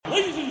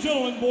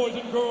gentlemen, boys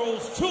and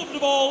girls, children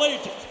of all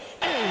ages.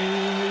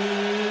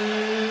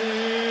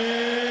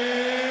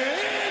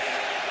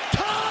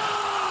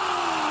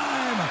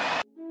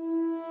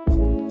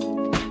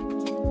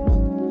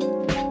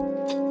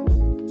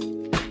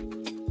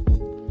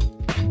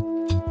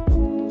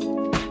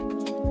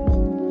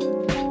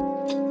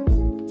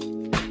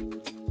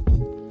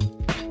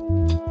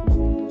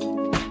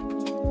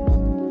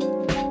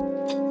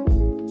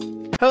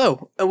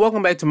 Hello, and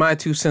welcome back to My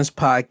Two Cents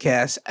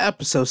Podcast,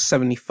 episode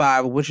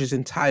 75, which is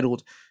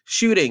entitled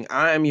Shooting.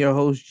 I am your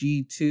host,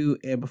 G2,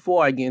 and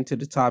before I get into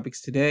the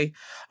topics today,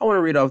 I want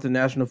to read off the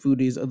National Food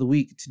Days of the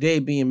week. Today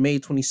being May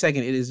 22nd,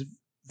 it is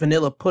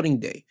Vanilla Pudding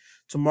Day.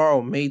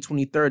 Tomorrow, May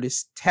 23rd,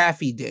 is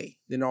Taffy Day.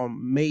 Then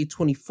on May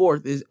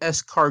 24th is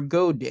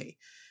Escargot Day.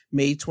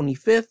 May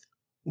 25th,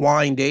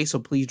 Wine Day, so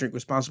please drink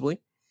responsibly.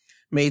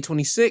 May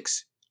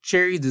 26th,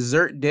 Cherry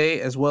Dessert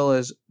Day, as well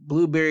as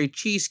Blueberry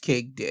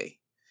Cheesecake Day.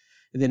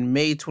 And then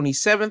May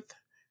 27th,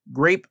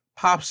 Grape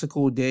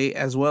Popsicle Day,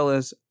 as well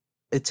as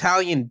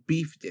Italian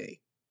Beef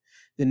Day.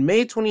 Then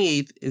May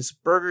 28th is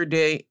Burger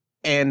Day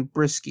and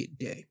Brisket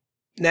Day.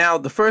 Now,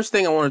 the first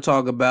thing I want to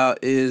talk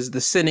about is the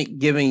Senate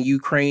giving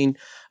Ukraine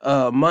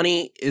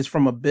money is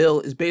from a bill.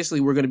 Is basically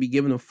we're going to be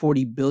giving them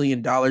 $40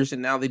 billion,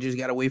 and now they just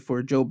got to wait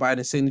for Joe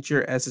Biden's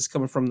signature, as it's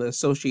coming from the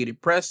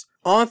Associated Press.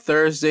 On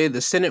Thursday, the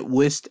Senate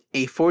whisked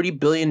a $40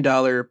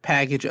 billion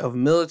package of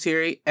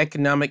military,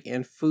 economic,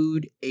 and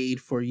food aid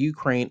for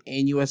Ukraine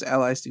and U.S.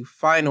 allies to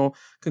final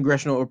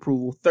congressional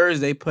approval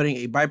Thursday, putting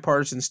a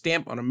bipartisan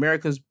stamp on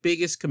America's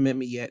biggest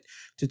commitment yet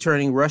to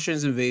turning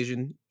Russia's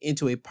invasion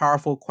into a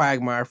powerful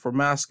quagmire for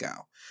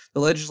Moscow. The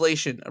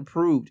legislation,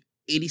 approved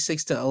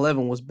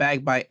 86-11, was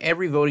backed by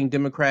every voting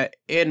Democrat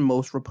and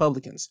most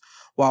Republicans,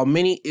 while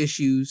many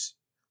issues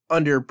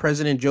under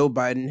President Joe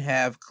Biden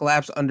have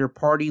collapsed under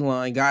party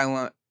line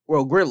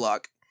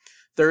gridlock.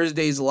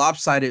 Thursday's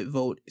lopsided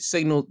vote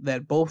signaled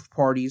that both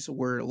parties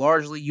were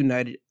largely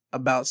united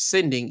about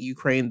sending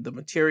Ukraine the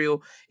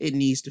material it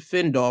needs to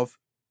fend off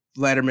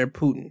Vladimir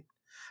Putin.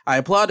 I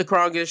applaud the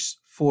Congress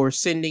for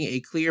sending a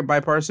clear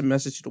bipartisan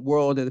message to the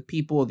world that the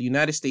people of the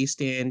United States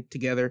stand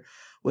together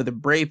with the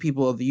brave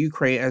people of the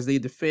Ukraine as they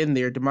defend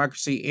their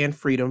democracy and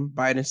freedom,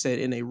 Biden said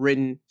in a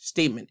written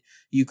statement.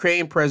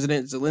 Ukraine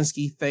President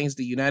Zelensky thanks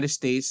the United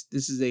States.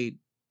 This is a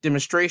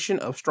demonstration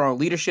of strong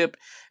leadership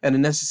and a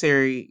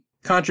necessary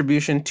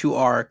contribution to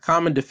our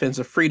common defense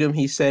of freedom,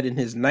 he said in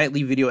his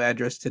nightly video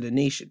address to the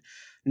nation.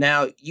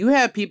 Now, you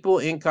had people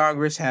in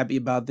Congress happy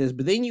about this,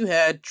 but then you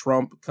had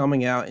Trump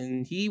coming out,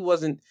 and he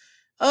wasn't,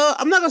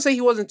 I'm not going to say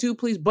he wasn't too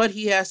pleased, but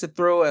he has to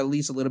throw at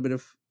least a little bit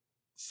of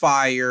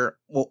fire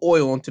or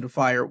oil onto the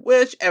fire,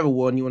 whichever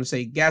one you want to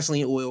say,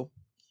 gasoline, oil.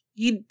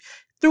 He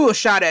threw a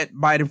shot at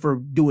Biden for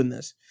doing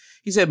this.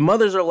 He said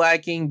mothers are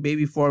lacking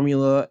baby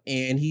formula,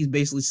 and he's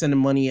basically sending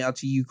money out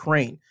to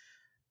Ukraine.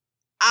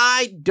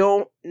 I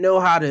don't know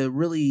how to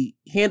really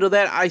handle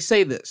that. I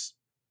say this.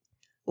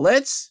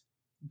 Let's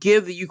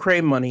give the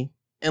Ukraine money,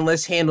 and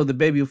let's handle the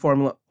baby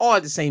formula all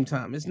at the same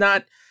time. It's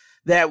not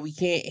that we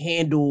can't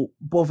handle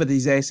both at the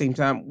exact same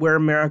time. We're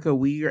America.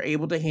 We are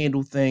able to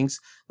handle things.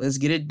 Let's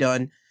get it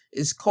done.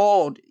 It's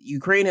called,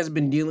 Ukraine has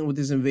been dealing with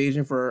this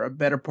invasion for a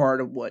better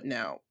part of what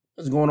now?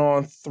 It's going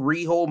on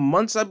 3 whole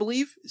months, I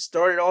believe. It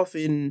started off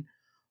in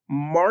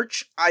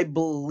March. I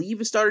believe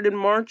it started in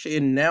March,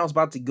 and now it's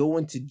about to go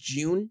into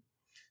June.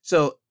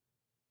 So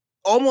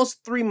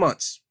almost 3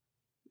 months,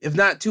 if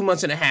not 2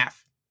 months and a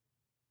half.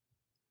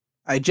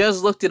 I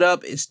just looked it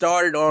up. It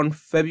started on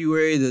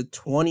February the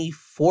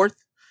 24th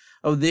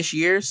of this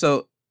year.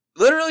 So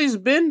literally it's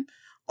been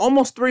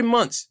almost 3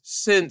 months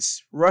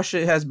since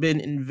Russia has been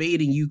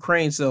invading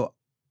Ukraine. So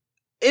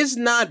it's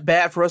not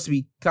bad for us to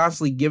be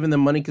constantly giving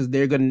them money because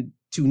they're going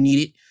to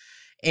need it.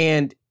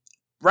 And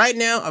right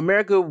now,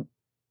 America,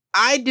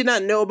 I did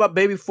not know about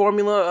baby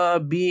formula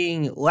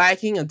being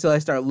lacking until I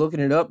started looking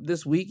it up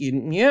this week.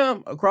 And yeah,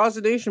 across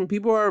the nation,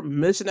 people are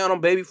missing out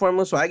on baby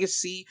formula. So I can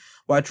see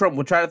why Trump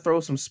will try to throw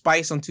some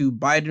spice onto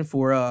Biden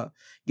for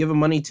giving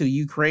money to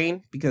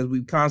Ukraine, because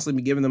we've constantly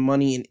been giving them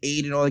money and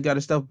aid and all that kind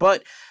of stuff.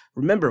 But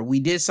remember, we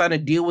did sign a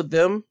deal with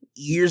them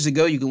years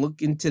ago. You can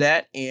look into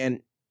that.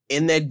 And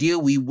in that deal,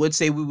 we would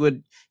say we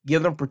would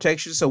give them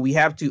protection. So we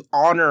have to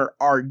honor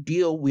our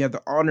deal. We have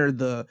to honor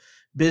the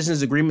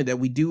business agreement that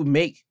we do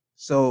make.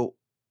 So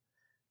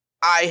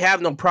I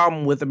have no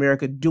problem with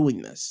America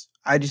doing this.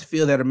 I just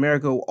feel that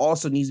America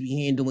also needs to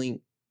be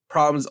handling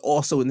problems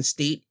also in the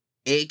state,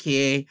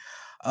 aka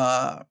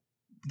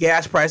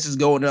gas prices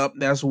going up.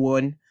 That's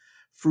one.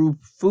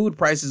 Food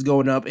prices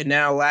going up, and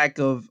now lack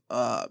of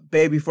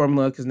baby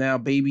formula, because now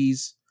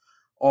babies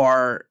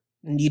are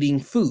needing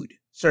food.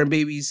 Certain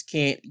babies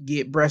can't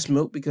get breast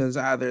milk because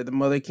either the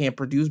mother can't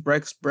produce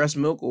breast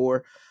milk,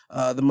 or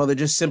the mother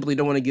just simply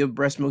don't want to give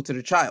breast milk to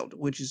the child,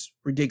 which is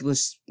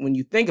ridiculous when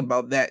you think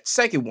about that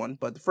second one.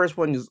 But the first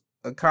one is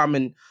a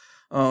common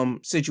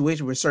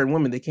situation with certain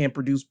women. They can't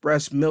produce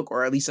breast milk,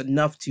 or at least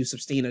enough to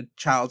sustain a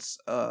child's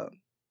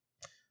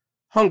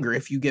hunger,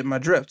 if you get my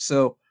drift.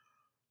 So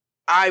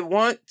I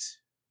want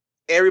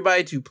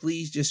everybody to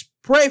please just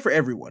pray for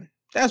everyone.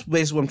 That's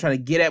basically what I'm trying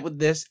to get at with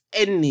this.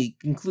 In the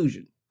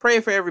conclusion, pray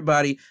for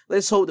everybody.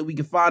 Let's hope that we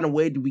can find a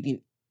way that we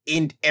can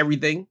end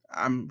everything.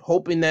 I'm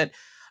hoping that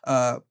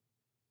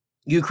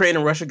Ukraine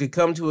and Russia could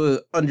come to an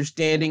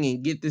understanding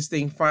and get this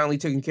thing finally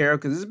taken care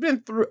of, because it's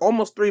been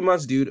almost 3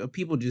 months, dude, of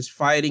people just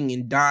fighting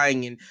and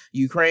dying, and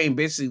Ukraine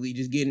basically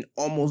just getting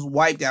almost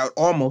wiped out.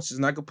 Almost, it's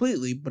not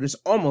completely, but it's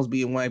almost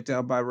being wiped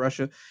out by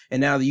Russia.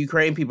 And now the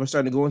Ukraine people are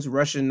starting to go into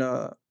Russian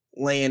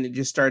land and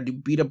just started to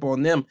beat up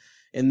on them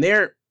in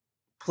their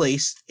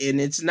place, and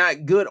it's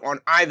not good on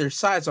either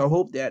side. So I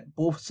hope that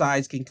both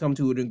sides can come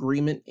to an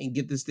agreement and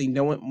get this thing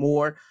done.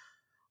 More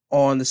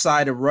on the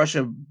side of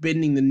Russia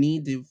bending the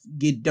knee to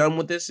get done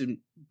with this and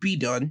be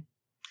done.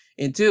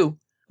 And two,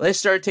 let's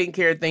start taking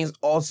care of things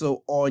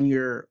also on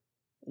your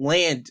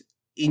land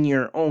in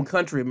your own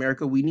country,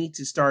 America. We need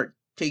to start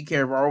taking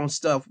care of our own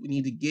stuff. We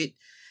need to get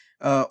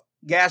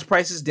gas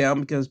prices down,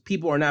 because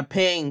people are not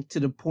paying to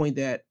the point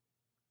that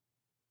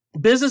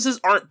businesses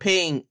aren't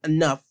paying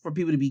enough for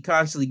people to be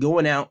constantly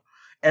going out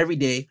every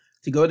day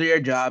to go to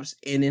their jobs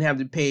and then have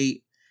to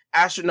pay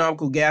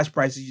astronomical gas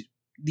prices.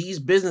 These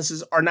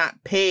businesses are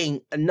not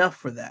paying enough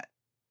for that,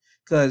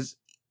 because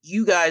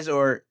you guys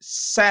are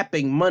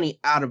sapping money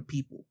out of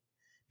people.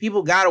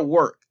 People got to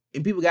work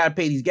and people got to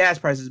pay these gas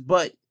prices,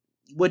 but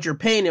what you're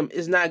paying them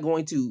is not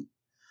going to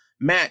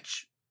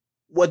match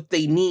what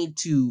they need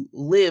to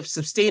live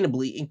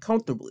sustainably and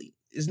comfortably.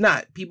 It's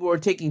not. People are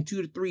taking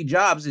 2 to 3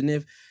 jobs, and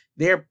if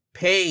they're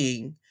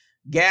paying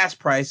gas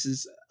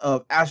prices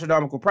of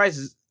astronomical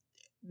prices,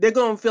 they're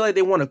going to feel like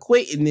they want to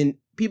quit, and then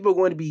people are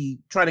going to be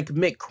trying to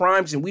commit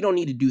crimes, and we don't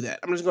need to do that.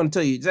 I'm just going to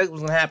tell you exactly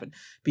what's going to happen.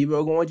 People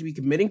are going to be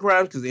committing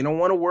crimes because they don't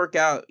want to work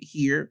out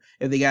here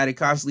if they got to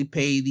constantly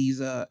pay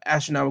these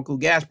astronomical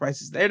gas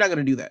prices. They're not going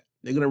to do that.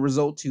 They're going to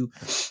result to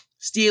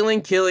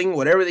stealing, killing,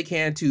 whatever they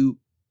can to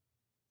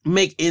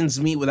make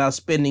ends meet without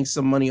spending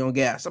some money on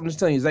gas. I'm just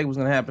telling you exactly what's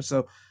going to happen.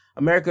 So,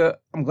 America,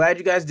 I'm glad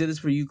you guys did this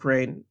for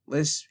Ukraine.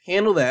 Let's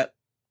handle that,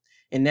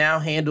 and now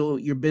handle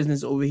your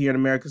business over here in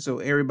America so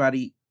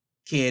everybody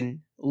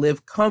can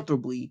live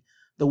comfortably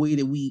the way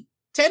that we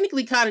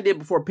technically kind of did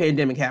before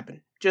pandemic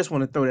happened. Just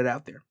want to throw that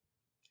out there.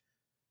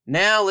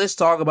 Now let's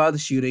talk about the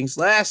shootings.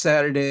 Last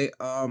Saturday,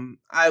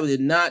 I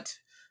did not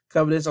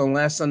cover this on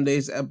last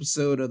Sunday's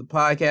episode of the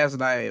podcast,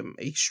 and I am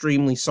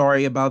extremely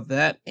sorry about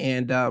that,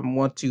 and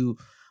want to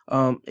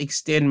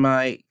extend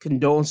my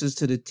condolences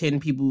to the 10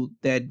 people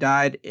that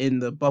died in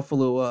the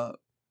Buffalo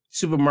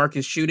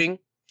supermarket shooting.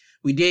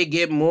 We did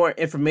get more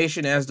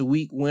information as the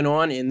week went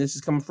on, and this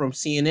is coming from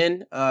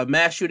CNN.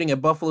 Mass shooting at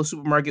Buffalo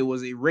supermarket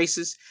was a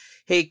racist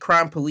hate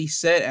crime, police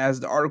said, as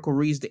the article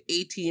reads. The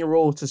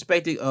 18-year-old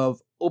suspected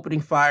of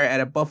opening fire at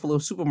a Buffalo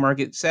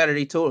supermarket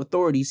Saturday told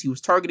authorities he was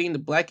targeting the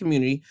black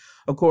community,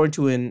 according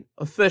to an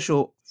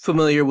official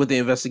familiar with the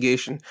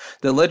investigation.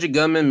 The alleged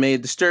gunman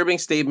made disturbing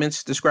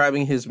statements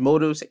describing his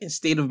motives and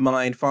state of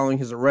mind following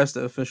his arrest,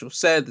 the official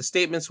said. The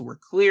statements were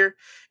clear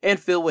and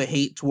filled with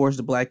hate towards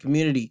the black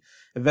community.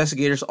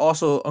 Investigators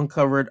also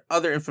uncovered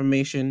other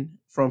information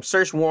from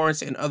search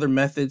warrants and other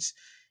methods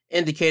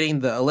indicating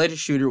the alleged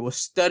shooter was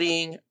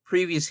studying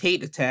previous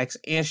hate attacks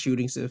and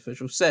shootings, the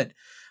official said.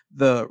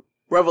 The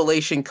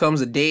revelation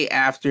comes a day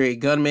after a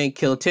gunman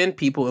killed 10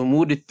 people and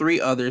wounded 3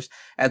 others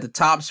at the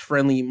Tops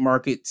Friendly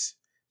Markets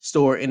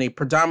store in a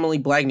predominantly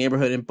black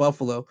neighborhood in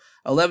Buffalo.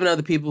 11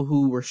 other people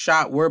who were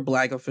shot were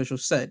black,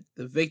 officials said.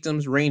 The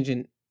victims range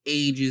in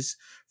ages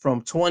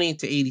from 20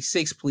 to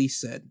 86, police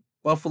said.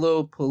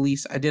 Buffalo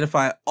police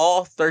identified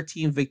all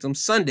 13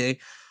 victims Sunday.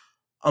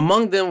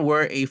 Among them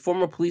were a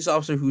former police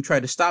officer who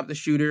tried to stop the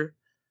shooter,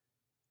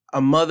 a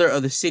mother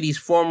of the city's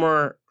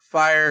former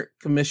fire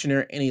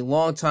commissioner, and a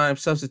longtime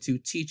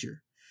substitute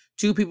teacher.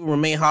 2 people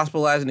remain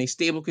hospitalized in a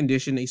stable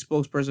condition, a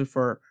spokesperson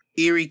for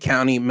Erie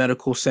County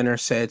Medical Center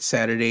said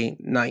Saturday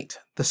night.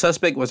 The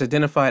suspect was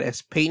identified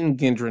as Peyton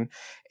Gendron,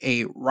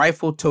 a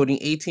rifle-toting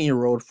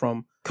 18-year-old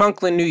from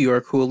Conklin, New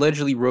York, who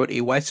allegedly wrote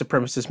a white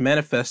supremacist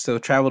manifesto,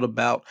 traveled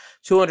about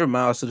 200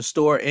 miles to the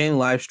store, and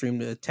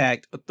live-streamed the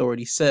attack,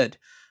 authorities said.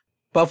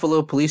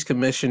 Buffalo Police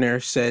Commissioner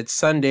said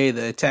Sunday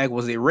the attack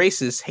was a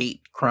racist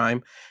hate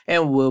crime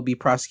and will be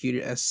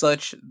prosecuted as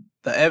such.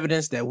 The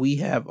evidence that we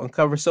have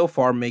uncovered so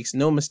far makes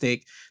no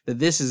mistake that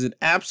this is an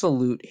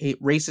absolute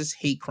racist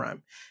hate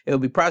crime. It will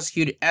be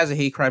prosecuted as a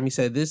hate crime, he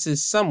said. This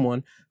is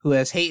someone who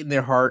has hate in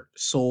their heart,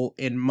 soul,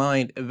 and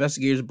mind.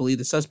 Investigators believe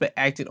the suspect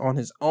acted on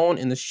his own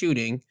in the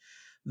shooting.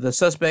 The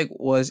suspect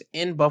was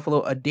in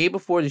Buffalo a day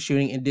before the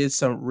shooting and did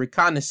some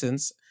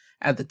reconnaissance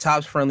at the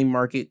Tops Friendly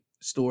Market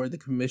store, the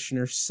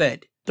commissioner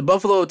said. The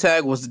Buffalo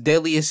attack was the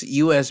deadliest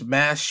U.S.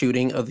 mass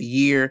shooting of the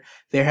year.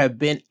 There have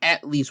been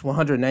at least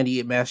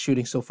 198 mass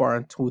shootings so far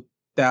in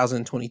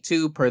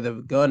 2022, per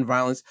the Gun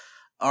Violence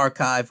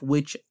Archive,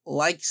 which,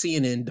 like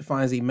CNN,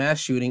 defines a mass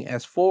shooting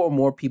as 4 or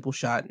more people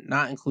shot,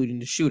 not including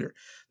the shooter.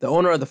 The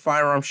owner of the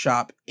firearm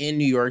shop in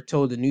New York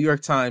told the New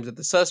York Times that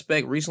the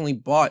suspect recently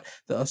bought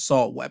the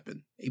assault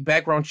weapon. A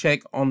background check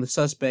on the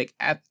suspect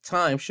at the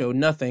time showed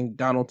nothing,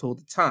 Donald told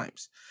the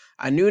Times.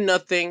 I knew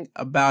nothing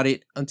about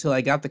it until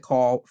I got the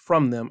call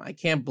from them. I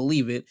can't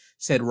believe it,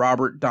 said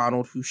Robert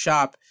Donald, whose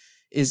shop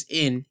is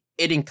in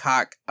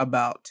Idincock,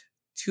 about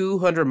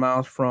 200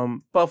 miles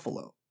from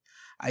Buffalo.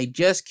 I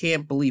just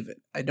can't believe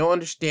it. I don't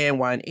understand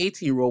why an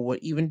 18-year-old would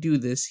even do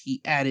this.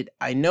 He added,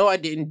 I know I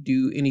didn't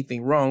do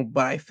anything wrong,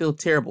 but I feel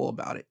terrible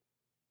about it.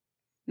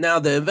 Now,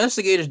 the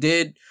investigators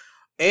did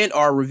and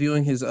are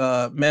reviewing his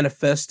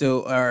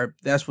manifesto, or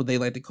that's what they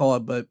like to call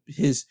it, but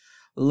his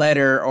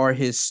letter or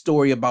his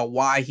story about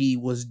why he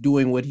was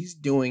doing what he's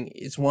doing.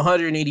 It's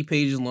 180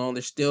 pages long.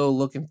 They're still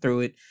looking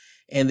through it.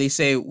 And they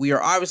say, we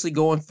are obviously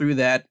going through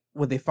that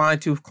with a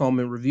fine-tooth comb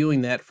and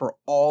reviewing that for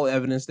all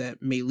evidence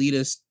that may lead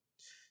us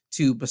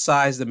to,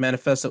 besides the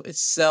manifesto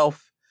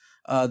itself.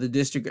 The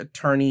district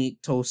attorney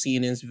told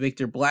CNN's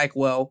Victor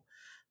Blackwell.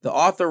 The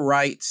author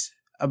writes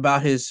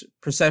about his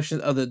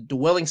perceptions of the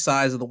dwelling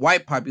size of the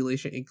white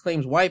population and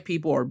claims white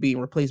people are being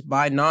replaced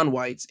by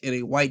non-whites in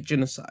a white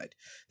genocide.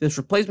 This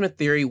replacement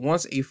theory,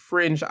 once a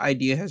fringe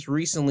idea, has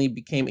recently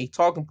become a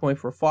talking point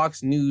for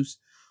Fox News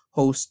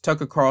host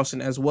Tucker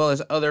Carlson, as well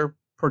as other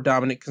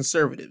predominant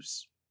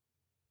conservatives.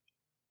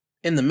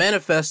 In the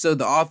manifesto,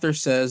 the author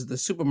says the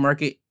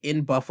supermarket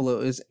in Buffalo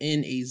is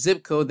in a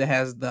zip code that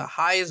has the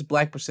highest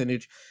black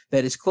percentage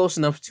that is close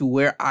enough to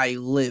where I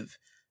live.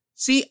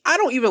 See, I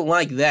don't even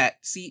like that.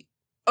 See,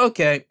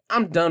 okay,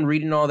 I'm done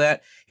reading all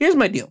that. Here's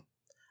my deal.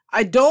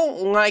 I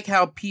don't like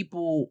how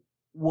people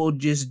will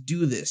just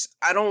do this.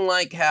 I don't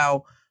like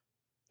how,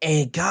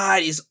 and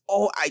God is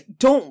all, I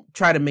don't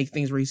try to make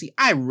things racy.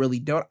 I really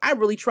don't. I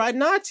really try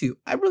not to.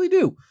 I really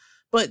do.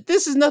 But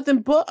this is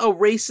nothing but a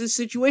racist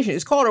situation.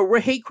 It's called a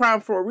hate crime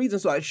for a reason,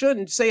 so I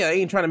shouldn't say I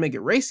ain't trying to make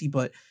it racy,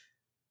 but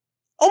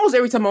almost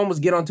every time I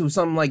almost get onto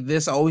something like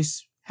this, I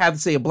always have to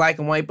say a black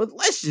and white, but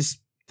let's just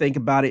think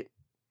about it.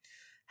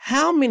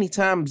 How many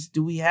times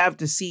do we have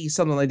to see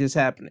something like this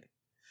happening?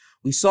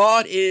 We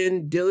saw it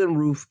in Dylan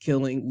Roof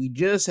killing. We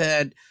just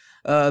had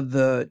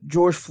the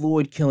George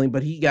Floyd killing,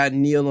 but he got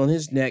nailed on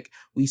his neck.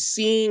 We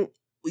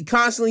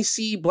constantly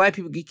see black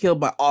people get killed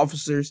by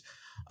officers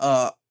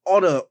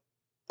on a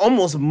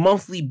almost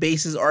monthly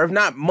basis, or if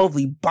not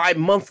monthly,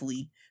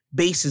 bi-monthly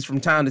basis from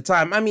time to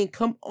time. I mean,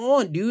 come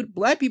on, dude.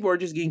 Black people are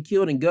just getting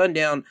killed and gunned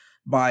down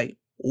by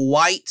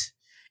white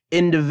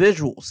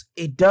individuals.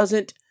 It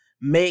doesn't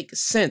make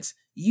sense.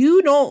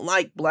 You don't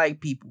like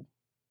black people.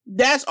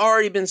 That's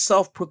already been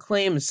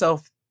self-proclaimed and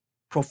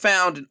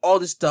self-profound and all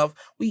this stuff.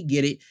 We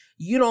get it.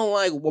 You don't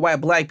like white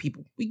black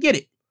people. We get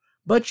it.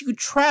 But you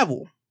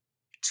travel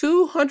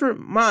 200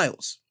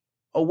 miles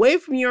away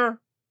from your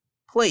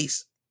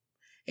place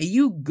and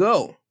you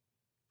go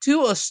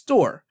to a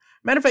store.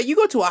 Matter of fact, you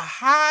go to a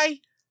high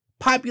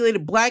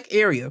populated black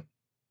area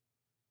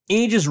and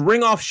you just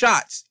ring off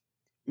shots,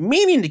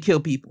 meaning to kill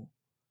people.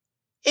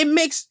 It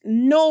makes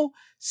no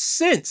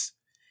sense.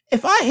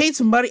 If I hate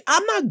somebody,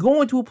 I'm not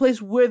going to a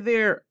place where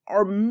there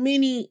are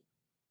many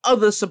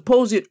of the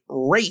supposed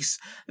race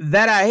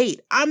that I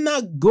hate. I'm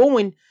not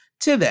going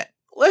to that.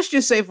 Let's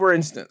just say, for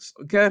instance,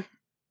 okay,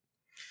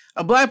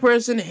 a black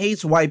person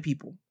hates white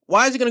people.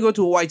 Why is he going to go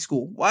to a white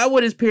school? Why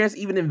would his parents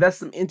even invest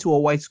them into a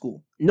white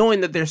school, knowing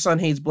that their son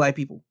hates black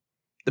people?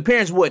 The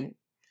parents wouldn't.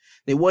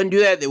 They wouldn't do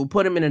that. They would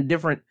put him in a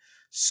different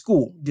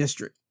school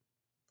district.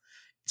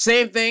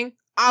 Same thing,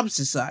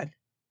 opposite side.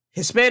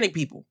 Hispanic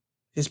people.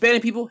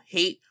 Hispanic people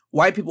hate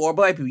white people or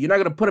black people. You're not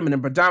going to put them in a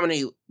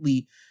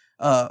predominantly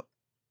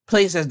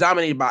place that's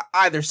dominated by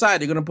either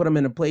side. They're going to put them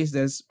in a place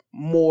that's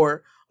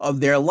more of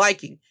their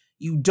liking.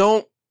 You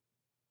don't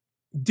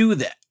do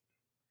that.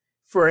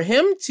 For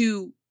him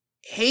to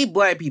hate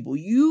black people,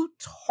 you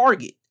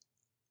target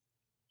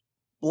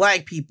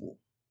black people.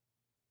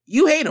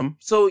 You hate them,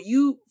 so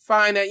you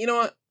find that, you know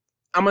what,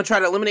 I'm going to try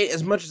to eliminate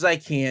as much as I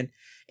can,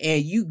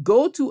 and you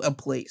go to a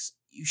place,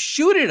 you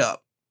shoot it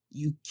up,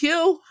 you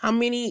kill how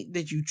many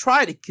that you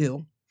try to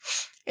kill,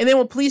 and then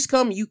when police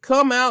come, you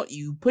come out,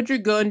 you put your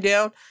gun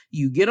down,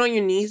 you get on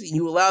your knees, and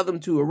you allow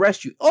them to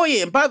arrest you. Oh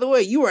yeah, and by the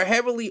way, you were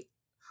heavily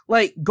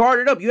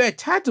guarded up. You had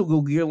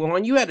tactical gear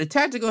on, you had a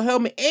tactical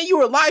helmet, and you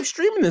were live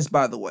streaming this,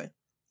 by the way.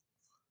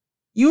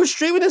 You were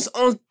streaming this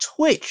on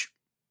Twitch.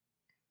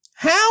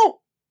 How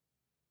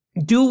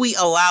do we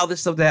allow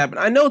this stuff to happen?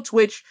 I know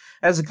Twitch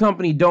as a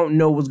company don't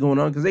know what's going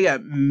on because they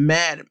got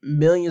mad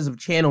millions of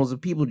channels of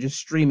people just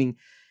streaming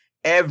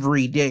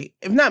every day.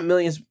 If not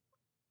millions,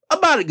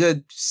 about a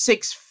good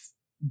 6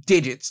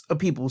 digits of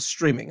people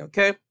streaming,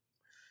 okay?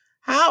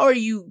 How are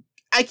you?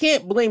 I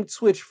can't blame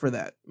Twitch for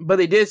that. But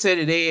they did say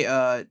that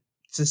they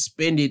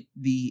suspended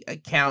the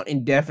account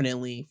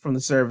indefinitely from the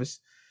service.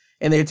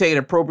 And they're taking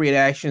appropriate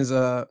actions,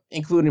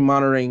 including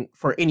monitoring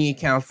for any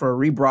accounts for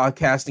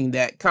rebroadcasting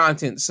that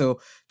content.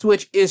 So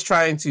Twitch is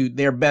trying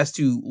their best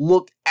to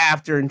look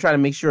after and try to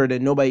make sure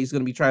that nobody's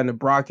going to be trying to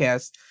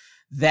broadcast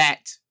that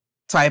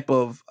type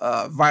of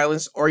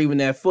violence or even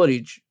that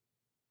footage.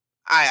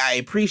 I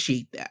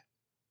appreciate that.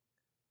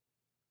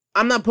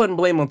 I'm not putting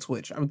blame on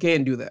Twitch. I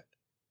can't do that.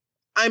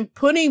 I'm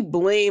putting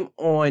blame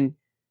on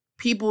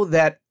people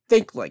that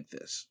think like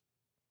this.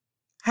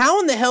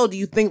 How in the hell do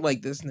you think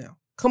like this now?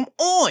 Come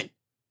on.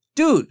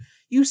 Dude,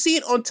 you see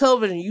it on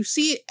television. You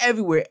see it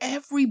everywhere.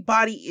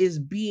 Everybody is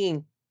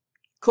being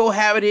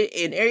cohabited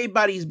and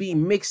everybody's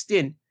being mixed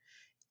in.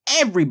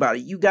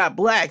 Everybody. You got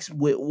blacks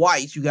with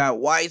whites. You got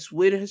whites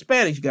with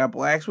Hispanics. You got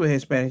blacks with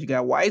Hispanics. You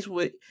got whites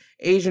with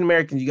Asian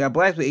Americans. You got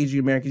blacks with Asian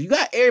Americans. You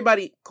got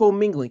everybody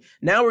commingling.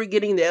 Now we're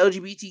getting the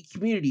LGBT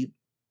community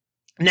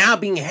now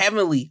being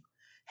heavy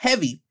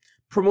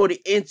promoted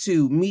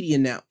into media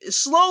now.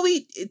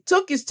 It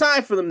took its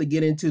time for them to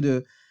get into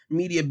the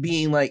media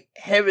being like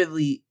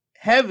heavily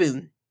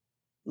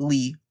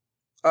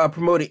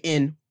promoted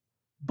in,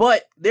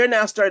 but they're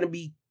now starting to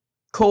be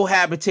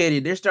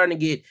cohabitated. They're starting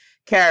to get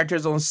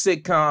characters on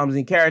sitcoms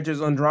and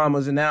characters on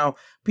dramas, and now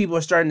people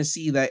are starting to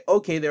see that,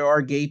 okay, there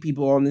are gay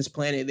people on this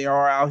planet. They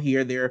are out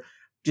here. They're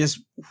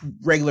just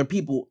regular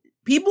people.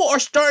 People are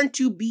starting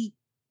to be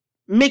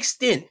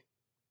mixed in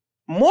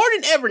more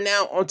than ever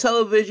now on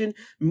television,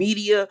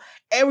 media,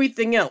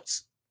 everything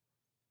else.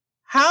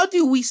 How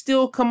do we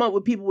still come up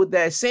with people with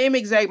that same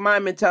exact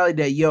mind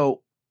mentality that,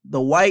 yo,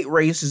 the white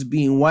race is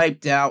being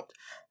wiped out?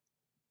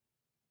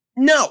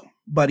 No,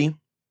 buddy.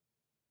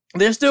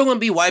 There's still going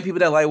to be white people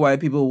that like white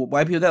people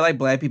that like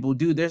black people.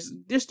 Dude, there's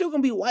still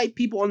going to be white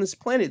people on this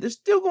planet. There's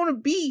still going to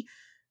be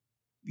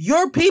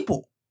your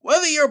people,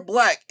 whether you're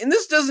black. And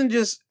this doesn't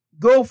just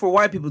go for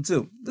white people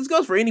too. This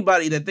goes for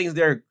anybody that thinks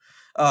their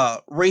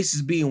race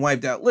is being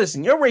wiped out.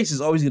 Listen, your race is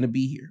always going to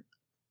be here.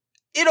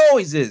 It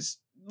always is.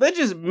 Let's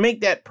just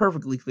make that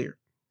perfectly clear.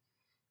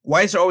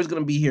 Whites are always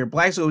going to be here.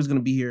 Blacks are always going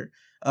to be here.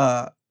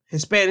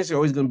 Hispanics are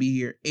always going to be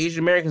here.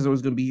 Asian Americans are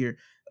always going to be here.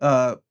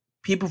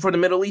 People from the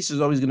Middle East is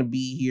always going to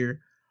be here.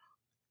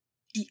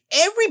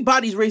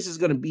 Everybody's race is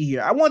going to be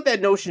here. I want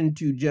that notion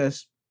to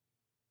just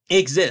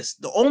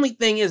exist. The only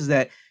thing is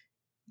that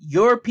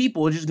your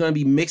people are just going to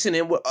be mixing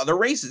in with other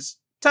races.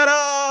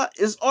 Ta-da!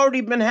 It's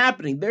already been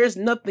happening. There's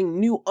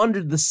nothing new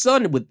under the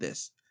sun with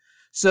this.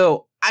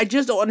 So I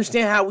just don't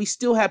understand how we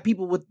still have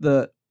people with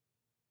the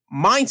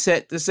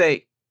mindset to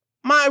say,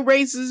 my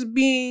race is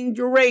being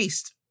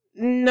erased.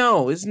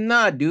 No, it's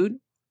not, dude.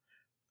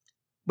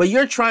 But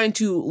you're trying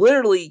to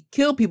literally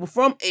kill people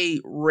from a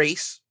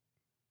race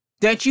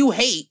that you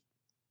hate.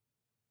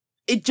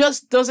 It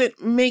just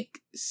doesn't make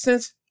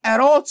sense at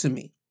all to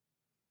me.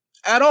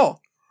 At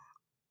all.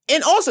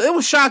 And also, it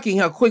was shocking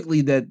how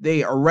quickly that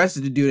they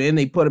arrested the dude and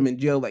they put him in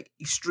jail like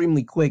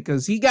extremely quick,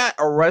 because he got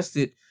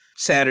arrested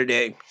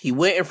Saturday. He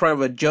went in front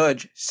of a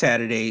judge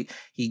Saturday.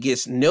 He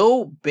gets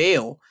no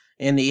bail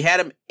and they had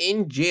him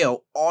in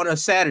jail on a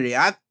Saturday.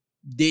 I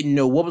didn't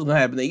know what was going to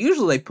happen. They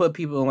usually put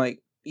people in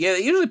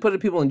they usually put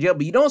people in jail,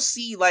 but you don't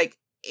see like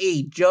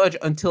a judge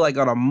until like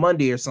on a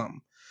Monday or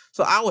something.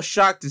 So I was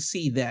shocked to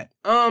see that.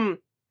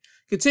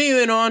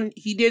 Continuing on,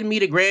 he did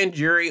meet a grand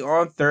jury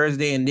on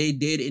Thursday and they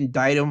did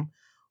indict him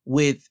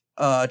with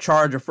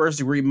charge of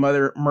first-degree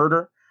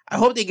murder. I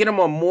hope they get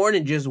him on more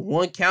than just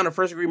one count of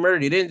first-degree murder.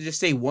 They didn't just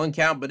say one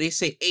count, but they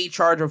say a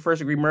charge of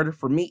first-degree murder.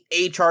 For me,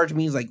 a charge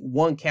means like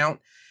one count.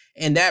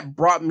 And that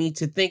brought me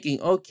to thinking,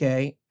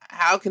 okay,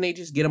 how can they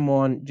just get him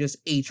on just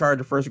a charge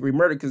of first-degree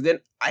murder? Because then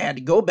I had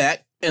to go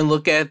back and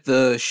look at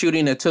the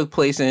shooting that took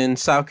place in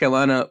South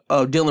Carolina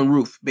of Dylann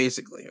Roof,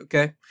 basically,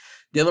 okay?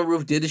 Dylann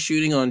Roof did the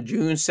shooting on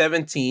June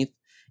 17th.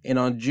 And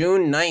on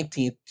June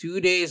 19th, 2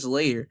 days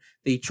later,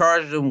 they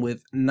charged him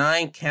with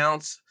 9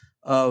 counts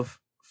of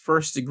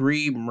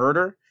first-degree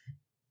murder.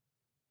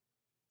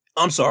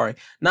 9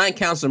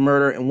 counts of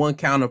murder and 1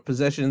 count of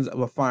possessions of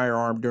a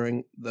firearm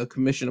during the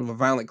commission of a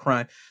violent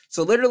crime.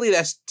 So literally,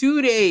 that's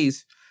 2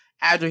 days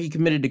after he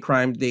committed the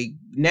crime. They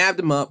nabbed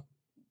him up,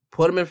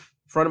 put him in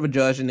front of a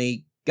judge, and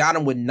they got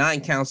him with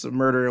 9 counts of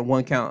murder and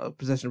 1 count of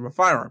possession of a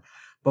firearm.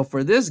 But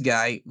for this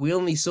guy, we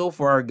only so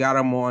far got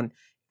him on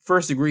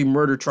first-degree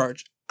murder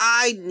charge.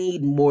 I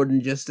need more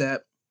than just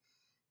that.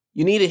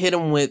 You need to hit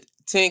him with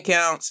 10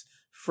 counts,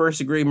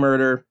 first-degree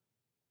murder,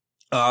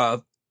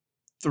 3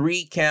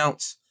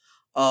 counts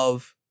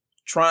of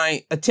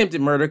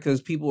attempted murder,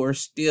 because people are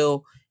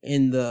still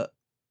in the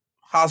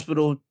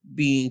hospital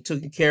being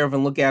taken care of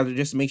and looked after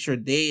just to make sure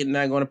they are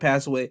not going to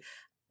pass away.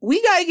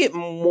 We got to get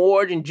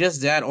more than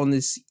just that on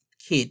this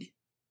kid,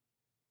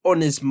 on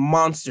this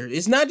monster.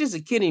 It's not just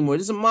a kid anymore.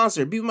 This is a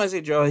monster. People might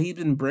say, Joe, he's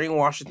been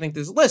brainwashed to think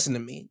this. Listen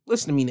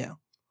to me now.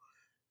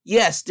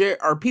 Yes, there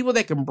are people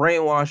that can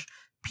brainwash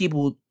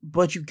people,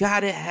 but you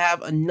gotta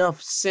have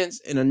enough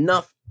sense and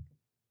enough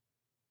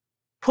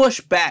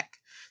pushback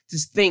to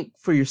think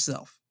for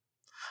yourself.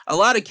 A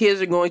lot of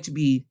kids are going to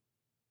be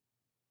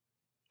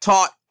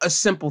taught a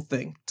simple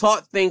thing,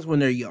 taught things when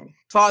they're young,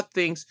 taught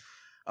things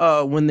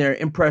when they're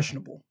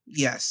impressionable.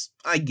 Yes,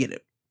 I get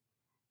it.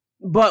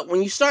 But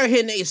when you start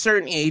hitting a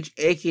certain age,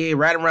 aka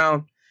right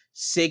around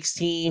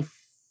 16,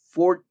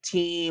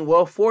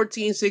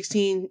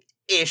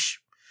 16-ish,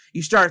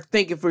 you start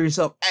thinking for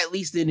yourself, at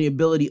least in the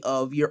ability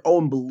of your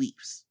own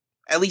beliefs.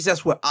 At least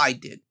that's what I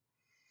did.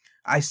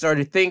 I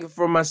started thinking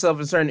for myself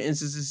in certain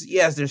instances.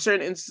 Yes, there's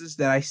certain instances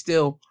that I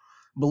still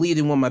believed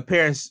in what my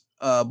parents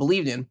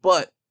believed in.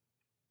 But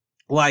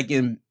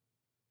okay,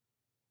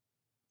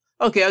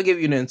 I'll give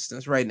you an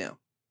instance right now.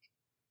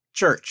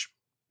 Church.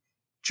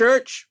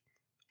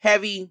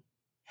 heavy,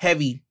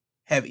 heavy,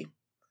 heavy.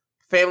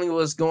 Family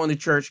was going to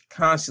church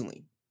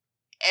constantly.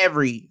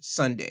 Every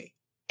Sunday,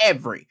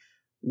 every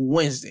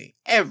Wednesday,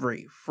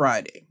 every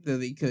Friday that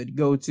they could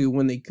go to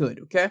when they could,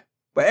 okay?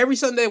 But every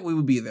Sunday we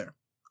would be there.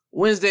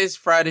 Wednesdays,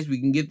 Fridays, we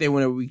can get there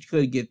whenever we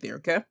could get there,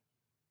 okay?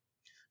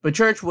 But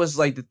church was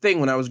like the thing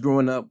when I was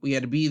growing up. We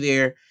had to be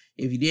there.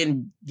 If you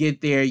didn't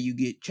get there, you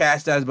get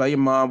chastised by your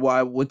mom.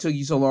 Why? What took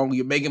you so long?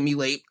 You're making me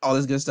late. All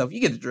this good stuff.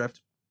 You get the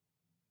drift.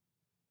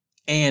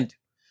 And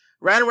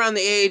right around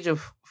the age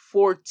of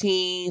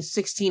 14,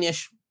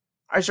 16-ish,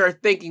 I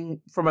started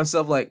thinking for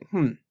myself like,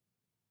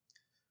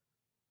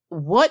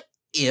 what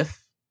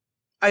if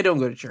I don't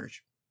go to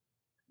church?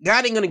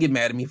 God ain't going to get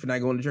mad at me for not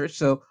going to church.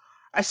 So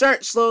I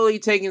start slowly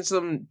taking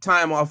some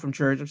time off from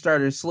church. I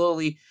started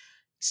slowly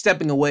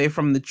stepping away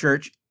from the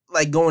church,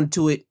 like going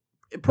to it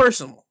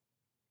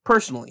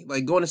personally,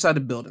 like going inside the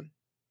building.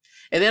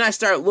 And then I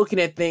started looking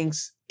at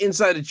things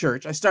inside the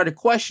church. I started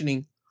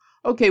questioning,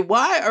 okay,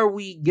 why are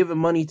we giving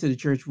money to the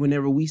church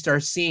whenever we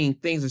start seeing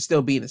things are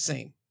still being the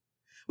same?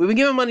 We've been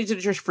giving money to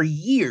the church for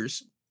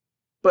years,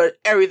 but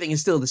everything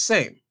is still the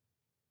same.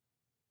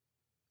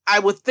 I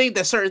would think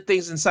that certain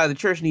things inside the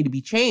church need to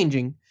be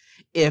changing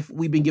if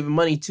we've been giving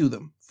money to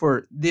them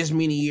for this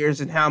many years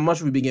and how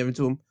much we've been giving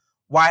to them.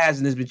 Why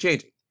hasn't this been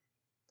changing?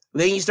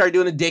 Then you start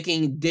doing the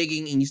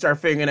digging, and you start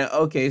figuring out,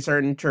 okay,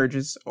 certain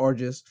churches are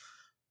just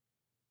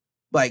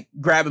like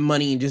grabbing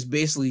money and just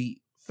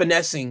basically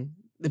finessing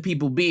the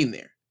people being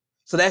there.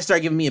 So that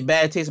started giving me a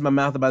bad taste in my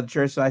mouth about the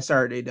church. So I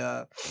started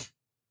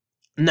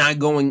not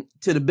going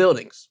to the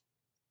buildings.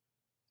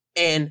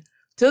 And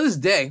to this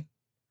day,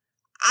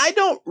 I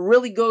don't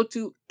really go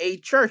to a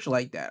church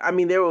like that. I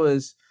mean, there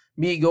was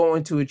me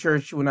going to a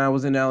church when I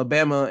was in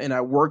Alabama, and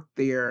I worked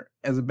there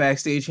as a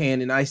backstage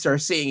hand, and I started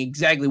seeing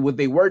exactly what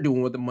they were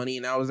doing with the money,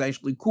 and I was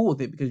actually cool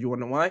with it because you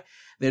want to know why?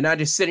 They're not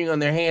just sitting on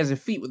their hands and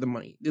feet with the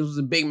money. This was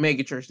a big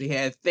mega church. They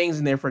had things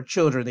in there for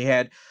children. They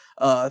had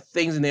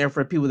things in there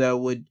for people that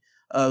would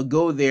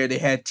go there. They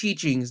had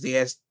teachings. They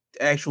had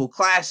actual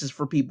classes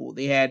for people.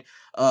 They had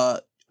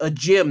a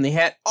gym. They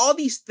had all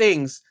these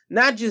things,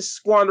 not just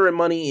squandering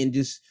money and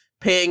just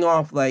paying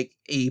off like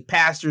a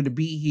pastor to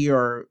be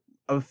here,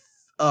 or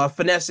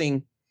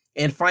finessing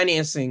and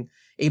financing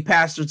a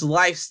pastor's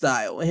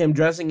lifestyle, him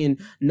dressing in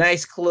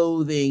nice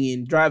clothing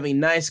and driving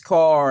nice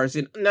cars.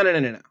 And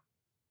no.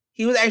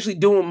 He was actually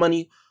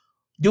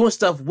doing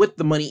stuff with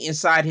the money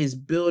inside his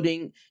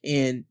building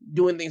and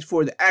doing things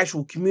for the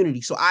actual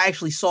community. So I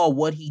actually saw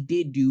what he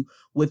did do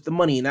with the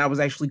money, and I was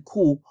actually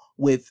cool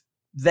with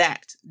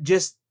that.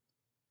 Just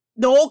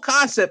the whole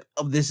concept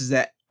of this is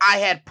that I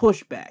had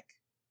pushback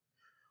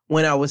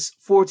when I was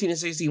 14 and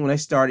 16 when I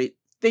started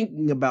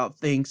thinking about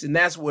things, and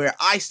that's where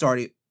I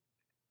started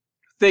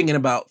thinking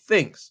about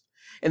things.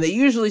 And they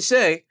usually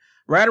say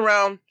right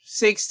around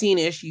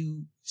 16-ish,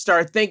 you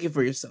start thinking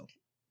for yourself.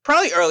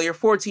 Probably earlier,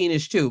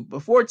 14-ish too,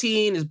 but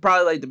 14 is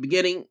probably like the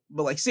beginning,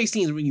 but like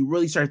 16 is when you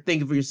really start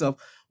thinking for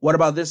yourself, what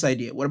about this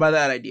idea? What about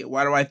that idea?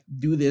 Why do I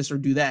do this or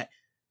do that?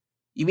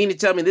 You mean to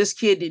tell me this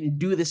kid didn't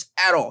do this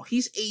at all?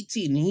 He's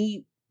 18 and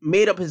he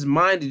made up his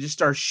mind to just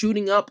start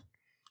shooting up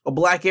a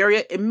black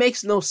area? It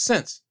makes no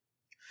sense.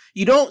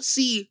 You don't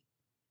see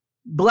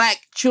black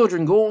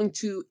children going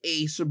to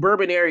a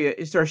suburban area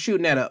and start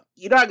shooting that up.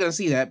 You're not going to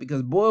see that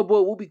because boy,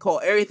 we'll be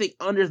called everything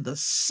under the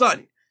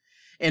sun.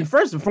 And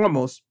first and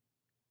foremost,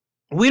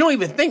 we don't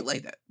even think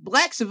like that.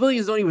 Black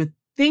civilians don't even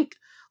think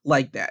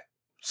like that.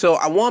 So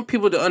I want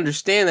people to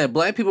understand that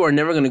black people are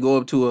never going to go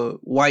up to a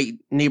white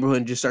neighborhood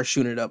and just start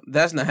shooting it up.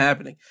 That's not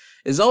happening.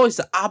 It's always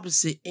the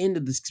opposite end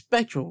of the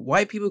spectrum.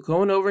 White people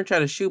going over and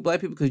trying to shoot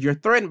black people because you're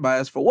threatened by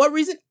us. For what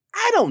reason?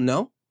 I don't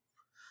know.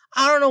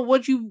 I don't know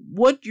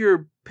what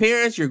your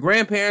parents, your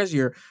grandparents,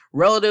 your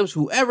relatives,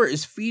 whoever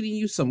is feeding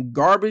you some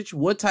garbage,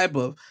 what type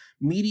of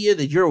media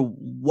that you're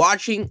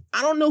watching.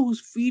 I don't know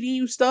who's feeding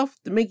you stuff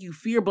to make you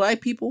fear black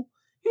people.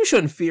 You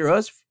shouldn't fear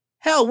us.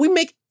 Hell, we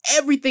make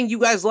everything you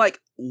guys like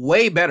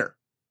way better.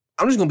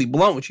 I'm just going to be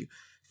blunt with you.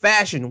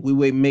 Fashion,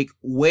 we make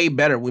way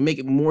better. We make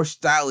it more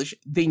stylish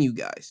than you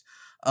guys.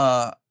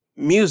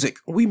 Music,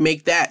 we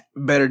make that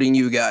better than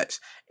you guys.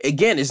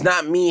 Again, it's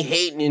not me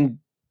hating and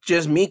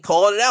just me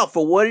calling it out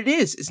for what it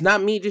is. It's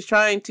not me just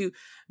trying to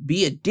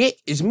be a dick.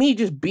 It's me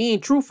just being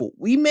truthful.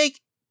 We make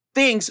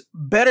things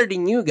better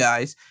than you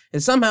guys,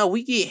 and somehow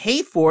we get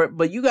hate for it,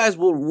 but you guys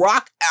will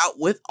rock out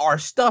with our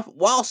stuff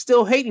while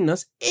still hating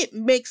us. It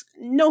makes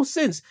no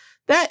sense.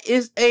 That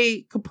is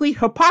a complete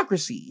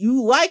hypocrisy.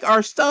 You like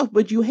our stuff,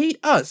 but you hate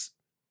us.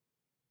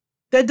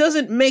 That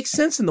doesn't make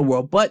sense in the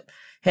world, but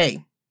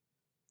hey,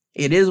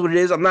 it is what it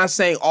is. I'm not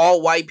saying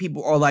all white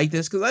people are like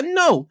this, because I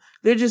know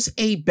they're just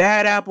a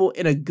bad apple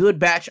in a good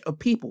batch of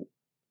people.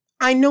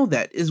 I know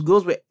that. It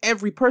goes with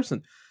every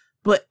person.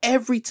 But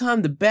every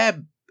time the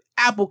bad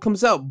apple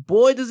comes out,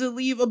 boy, does it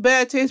leave a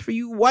bad taste for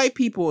you white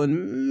people.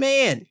 And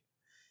man,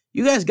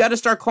 you guys got to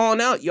start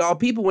calling out y'all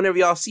people whenever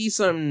y'all see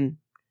some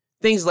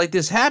things like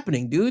this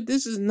happening, dude.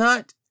 This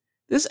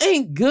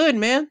ain't good,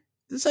 man.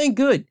 This ain't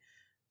good.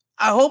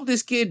 I hope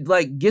this kid,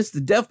 gets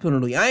the death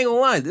penalty. I ain't gonna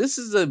lie. This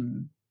is a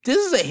This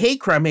is a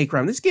hate crime.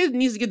 This kid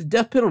needs to get the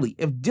death penalty.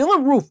 If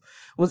Dylan Roof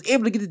was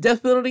able to get the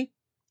death penalty,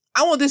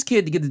 I want this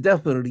kid to get the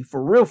death penalty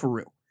for real, for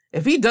real.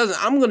 If he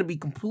doesn't, I'm going to be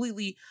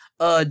completely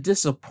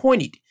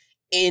disappointed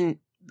in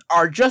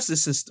our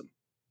justice system,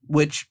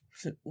 which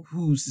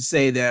who's to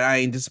say that I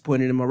ain't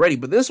disappointed in him already?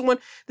 But this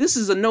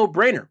is a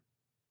no-brainer.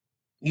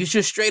 You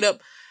should straight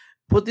up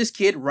put this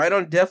kid right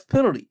on death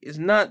penalty. It's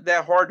not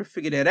that hard to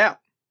figure that out.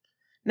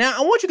 Now,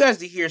 I want you guys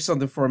to hear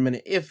something for a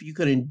minute, if you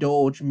could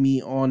indulge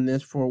me on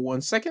this for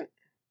 1 second.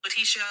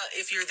 Letitia,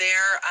 if you're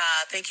there,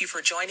 thank you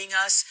for joining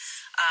us.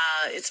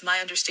 It's my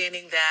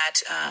understanding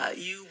that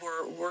you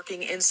were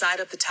working inside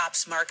of the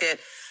Tops Market.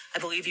 I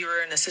believe you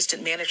were an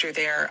assistant manager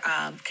there.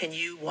 Can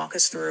you walk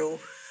us through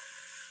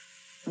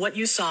what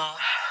you saw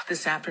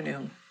this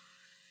afternoon?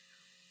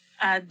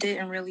 I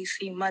didn't really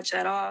see much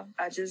at all.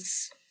 I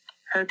just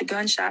heard the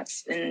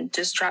gunshots and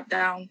just dropped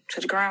down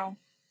to the ground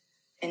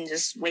and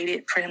just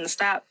waited for him to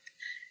stop.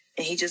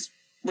 And he just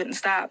wouldn't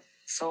stop.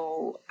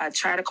 So I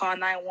tried to call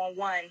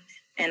 911,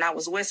 and I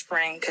was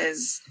whispering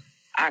because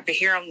I could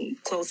hear him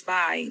close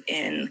by.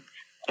 And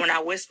when I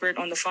whispered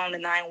on the phone to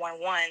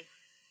 911,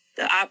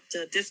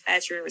 the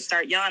dispatcher would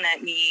start yelling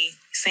at me,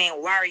 saying,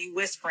 "Why are you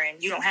whispering?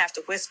 You don't have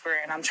to whisper."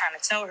 And I'm trying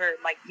to tell her,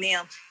 like,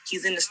 "Ma'am,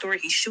 he's in the store.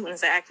 He's shooting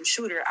as an active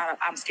shooter.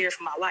 I'm scared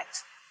for my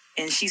life."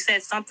 And she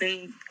said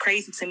something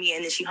crazy to me,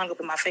 and then she hung up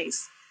in my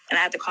face. And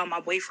I had to call my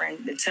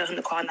boyfriend and tell him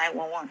to call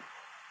 911.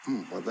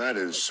 Well, that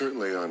is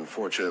certainly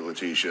unfortunate,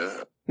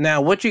 Letitia.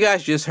 Now, what you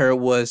guys just heard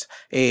was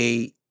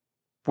a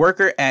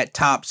worker at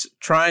Tops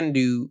trying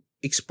to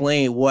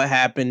explain what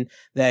happened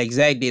that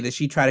exact day that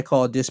she tried to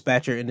call a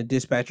dispatcher, and the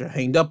dispatcher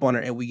hanged up on her.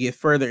 And we get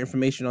further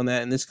information on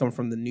that, and this comes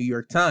from the New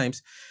York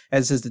Times,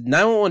 as it says the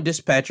 911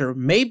 dispatcher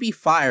may be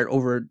fired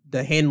over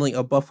the handling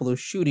of Buffalo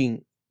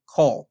shooting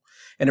call.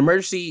 An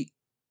emergency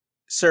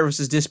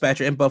services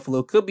dispatcher in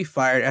Buffalo could be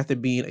fired after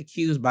being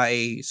accused by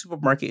a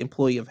supermarket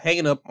employee of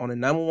hanging up on a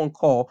 911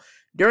 call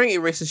during a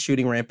racist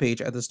shooting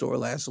rampage at the store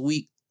last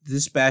week. The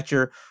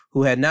dispatcher,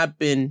 who had not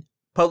been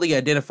publicly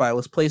identified,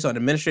 was placed on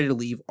administrative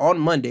leave on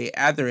Monday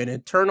after an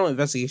internal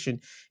investigation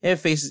and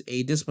faces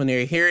a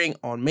disciplinary hearing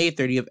on May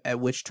 30th, at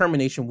which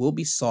termination will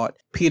be sought.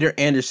 Peter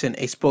Anderson,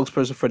 a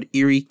spokesperson for the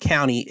Erie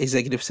County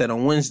Executive, said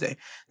on Wednesday.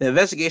 The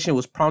investigation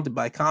was prompted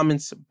by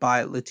comments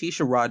by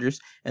Letitia Rogers,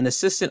 an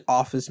assistant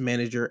office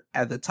manager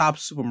at the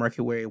Tops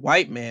supermarket, where a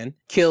white man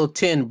killed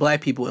 10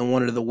 black people in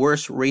one of the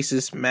worst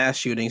racist mass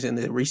shootings in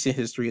the recent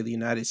history of the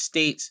United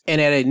States.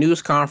 And at a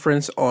news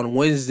conference on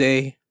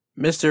Wednesday,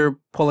 Mr.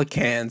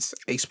 Polikans,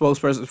 a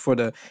spokesperson for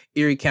the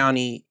Erie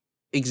County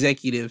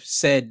Executive,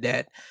 said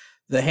that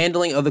the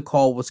handling of the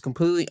call was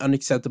completely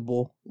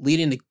unacceptable,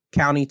 leading the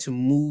county to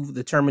move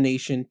the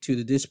termination to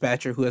the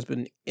dispatcher, who has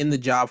been in the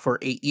job for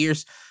 8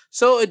 years.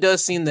 So it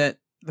does seem that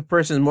the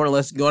person is more or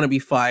less going to be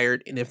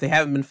fired, and if they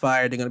haven't been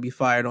fired, they're going to be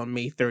fired on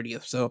May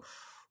 30th. So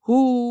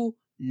who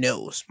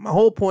knows? My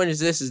whole point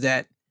is this, is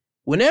that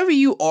whenever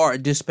you are a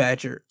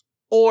dispatcher,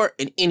 or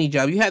in any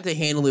job, you have to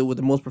handle it with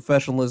the most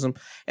professionalism.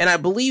 And I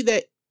believe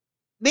that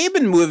they've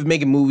been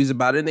making movies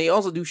about it, and they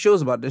also do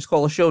shows about it. There's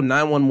called a show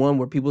 911,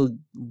 where people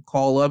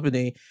call up and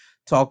they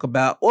talk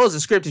about, well, it's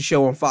a scripted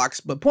show on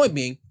Fox, but point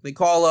being, they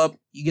call up,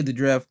 you get the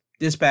drift,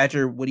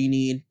 dispatcher, what do you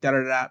need,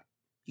 da-da-da,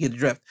 you get the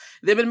drift.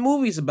 There have been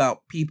movies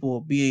about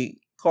people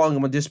calling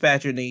them a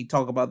dispatcher, and they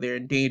talk about they're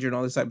in danger and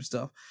all this type of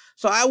stuff.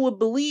 So I would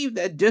believe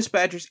that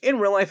dispatchers in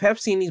real life have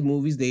seen these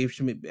movies. They've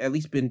at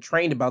least been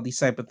trained about these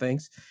type of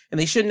things, and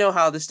they should know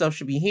how this stuff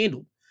should be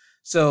handled.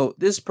 So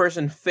this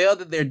person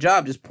failed at their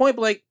job, just point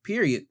blank,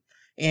 period,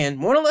 and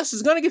more or less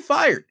is going to get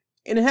fired.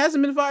 And it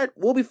hasn't been fired,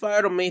 will be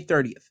fired on May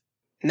 30th.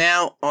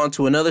 Now, on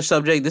to another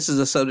subject. This is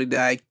a subject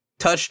that I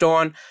touched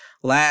on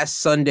last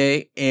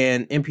Sunday,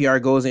 and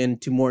NPR goes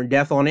into more in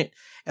depth on it.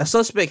 A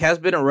suspect has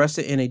been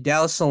arrested in a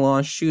Dallas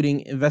salon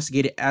shooting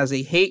investigated as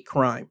a hate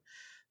crime.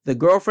 The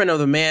girlfriend of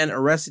the man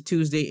arrested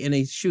Tuesday in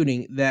a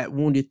shooting that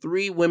wounded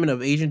 3 women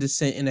of Asian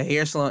descent in a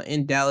hair salon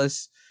in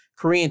Dallas,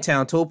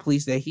 Koreatown, told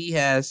police that he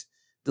has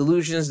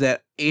delusions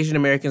that Asian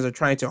Americans are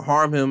trying to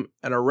harm him.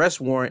 An arrest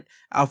warrant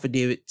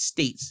affidavit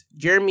states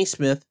Jeremy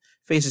Smith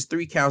faces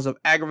 3 counts of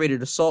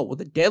aggravated assault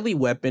with a deadly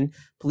weapon.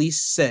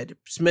 Police said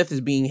Smith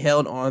is being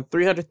held on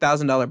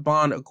 $300,000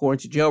 bond, according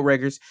to jail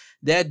records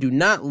that do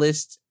not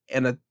list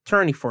an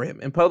attorney for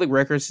him. In public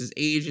records, his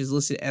age is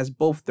listed as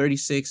both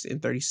 36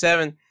 and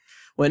 37.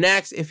 When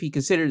asked if he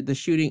considered the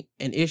shooting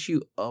an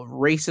issue of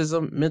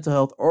racism, mental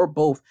health, or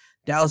both,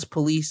 Dallas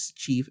Police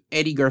Chief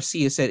Eddie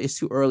Garcia said it's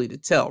too early to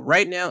tell.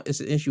 Right now, it's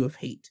an issue of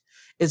hate.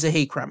 It's a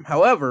hate crime.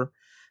 However,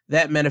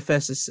 that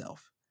manifests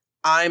itself.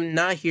 I'm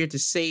not here to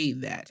say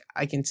that.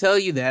 I can tell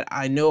you that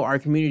I know our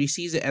community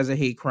sees it as a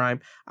hate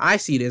crime. I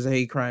see it as a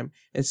hate crime,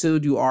 and so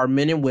do our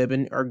men and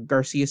women,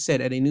 Garcia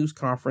said at a news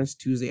conference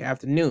Tuesday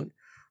afternoon.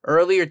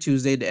 Earlier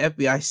Tuesday, the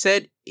FBI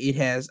said it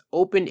has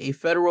opened a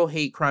federal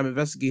hate crime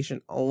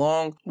investigation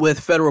along with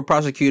federal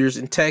prosecutors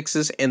in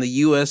Texas and the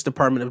U.S.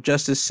 Department of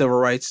Justice Civil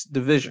Rights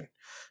Division.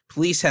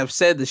 Police have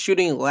said the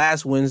shooting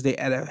last Wednesday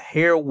at a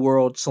Hair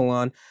World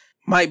salon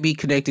might be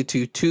connected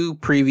to 2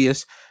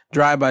 previous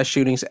drive-by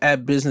shootings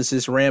at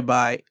businesses ran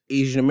by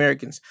Asian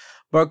Americans.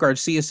 Buck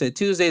Garcia said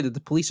Tuesday that the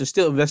police are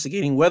still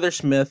investigating whether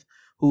Smith,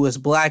 who is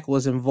black,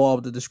 was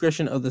involved. The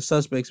description of the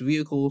suspect's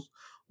vehicles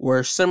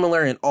were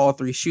similar in all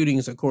three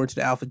shootings, according to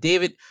the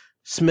affidavit.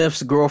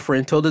 Smith's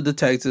girlfriend told the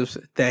detectives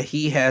that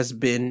he has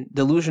been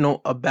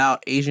delusional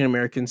about Asian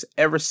Americans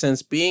ever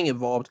since being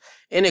involved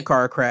in a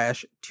car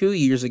crash 2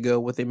 years ago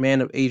with a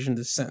man of Asian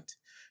descent.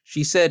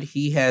 She said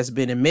he has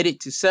been admitted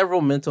to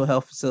several mental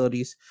health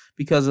facilities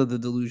because of the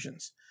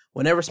delusions.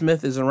 Whenever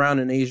Smith is around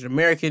an Asian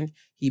American,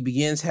 he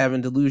begins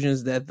having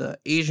delusions that the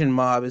Asian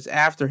mob is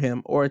after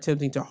him or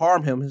attempting to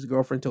harm him, his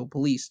girlfriend told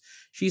police.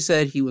 She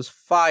said he was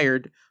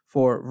fired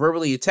for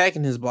verbally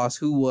attacking his boss,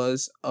 who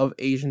was of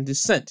Asian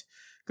descent.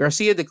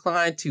 Garcia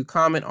declined to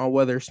comment on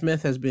whether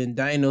Smith has been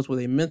diagnosed with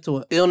a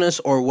mental illness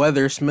or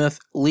whether Smith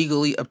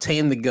legally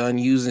obtained the gun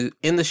used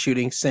in the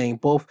shooting, saying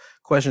both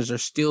questions are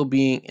still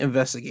being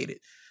investigated.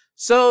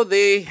 So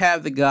they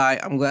have the guy.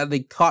 I'm glad they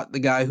caught the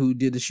guy who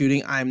did the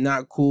shooting. I'm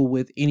not cool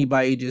with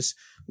anybody just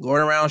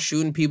going around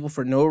shooting people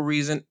for no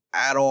reason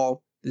at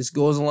all. This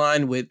goes in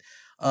line with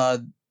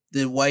the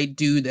white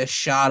dude that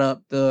shot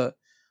up the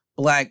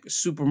black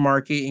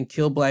supermarket and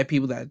killed black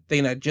people, that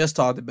thing I just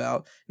talked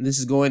about. And this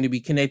is going to be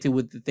connected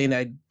with the thing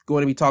I'm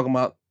going to be talking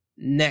about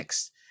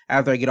next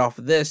after I get off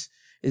of this,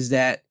 is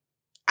that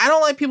I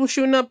don't like people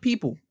shooting up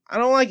people. I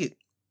don't like it.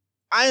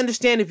 I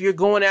understand if you're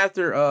going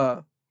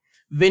after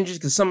vengeance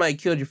because somebody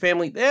killed your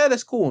family. Yeah,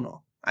 that's cool and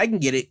all. I can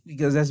get it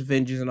because that's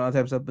vengeance and all that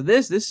type of stuff. But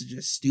this is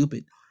just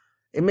stupid.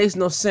 It makes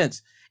no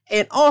sense.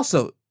 And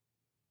also,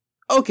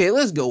 okay,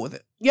 let's go with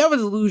it. You have a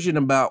delusion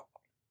about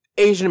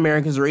Asian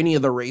Americans or any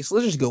other race.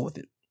 Let's just go with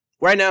it.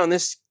 Right now, in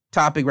this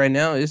topic right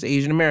now, is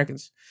Asian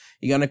Americans.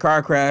 You got in a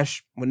car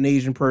crash with an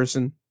Asian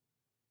person.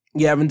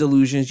 You having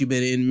delusions. You've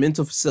been in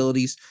mental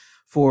facilities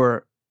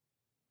for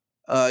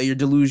your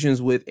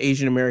delusions with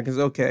Asian Americans.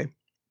 Okay.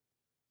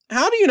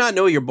 How do you not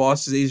know your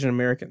boss is Asian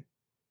American?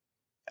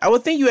 I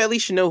would think you at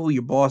least should know who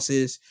your boss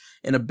is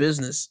in a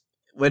business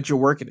that you're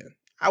working in.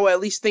 I would at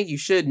least think you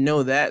should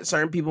know that.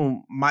 Certain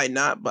people might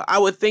not, but I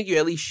would think you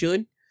at least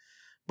should.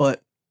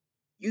 But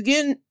you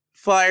getting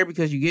fired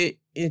because you get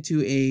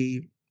into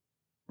a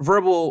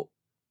verbal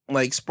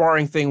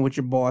sparring thing with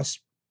your boss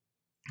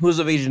who's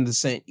of Asian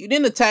descent. You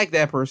didn't attack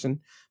that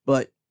person,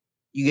 but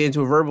you get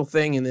into a verbal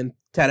thing and then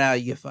ta-da,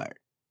 you get fired.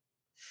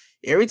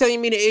 Every time you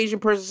meet an Asian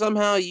person,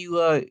 somehow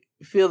you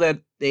feel that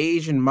the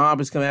Asian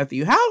mob is coming after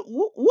you.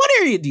 What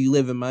area do you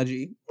live in, my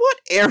G? What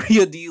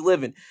area do you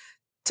live in?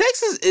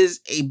 Texas is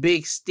a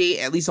big state,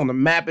 at least on the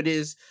map it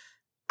is.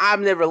 I've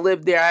never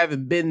lived there. I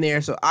haven't been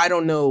there, so I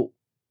don't know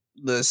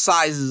the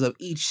sizes of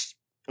each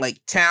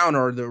town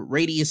or the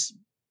radius.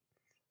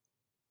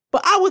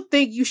 But I would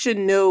think you should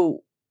know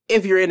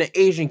if you're in an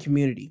Asian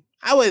community.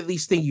 I would at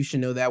least think you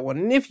should know that one.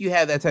 And if you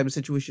have that type of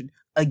situation,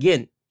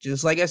 again,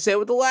 just like I said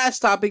with the last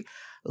topic,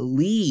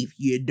 leave.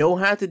 You don't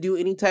have to do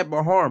any type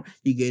of harm.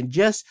 You can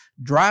just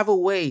drive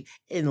away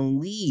and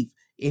leave.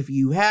 If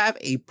you have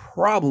a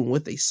problem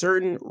with a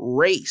certain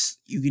race,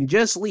 you can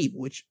just leave,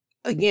 which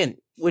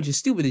is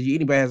stupid that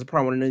anybody has a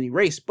problem with any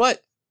race,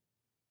 but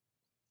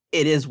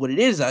it is what it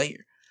is out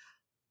here.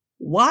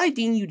 Why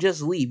didn't you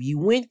just leave? You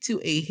went to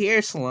a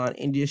hair salon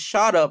and just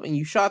shot up and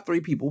you shot 3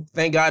 people.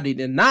 Thank God they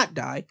did not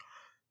die,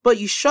 but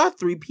you shot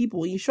 3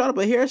 people and you shot up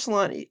a hair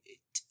salon.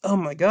 Oh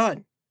my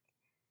God.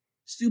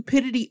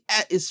 Stupidity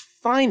at its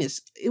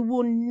finest. It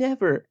will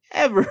never,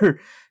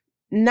 ever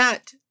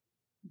not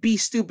be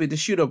stupid to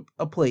shoot up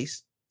a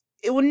place.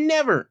 It will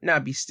never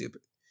not be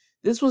stupid.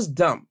 This was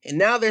dumb. And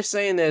now they're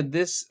saying that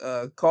this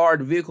car,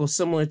 the vehicle, is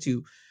similar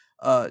to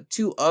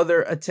 2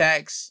 other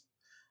attacks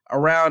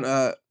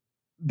around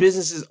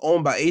businesses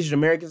owned by Asian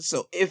Americans.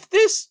 So if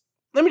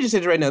let me just say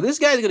this right now, this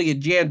guy's going to get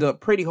jammed up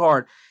pretty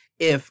hard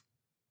if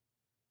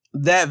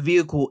that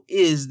vehicle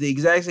is the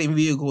exact same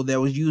vehicle that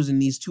was used in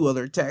these 2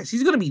 other attacks.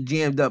 He's going to be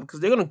jammed up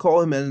because they're going to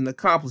call him as an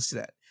accomplice to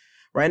that.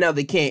 Right now,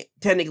 they can't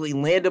technically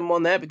land him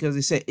on that because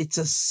they said it's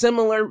a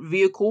similar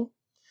vehicle.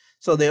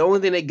 So the only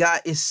thing they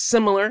got is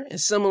similar, and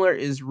similar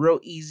is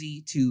real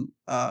easy to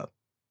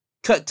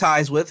cut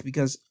ties with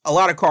because a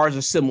lot of cars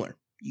are similar.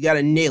 You got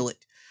to nail it.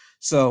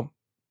 So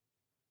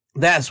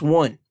that's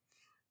one.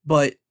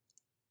 But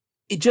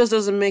it just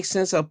doesn't make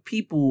sense how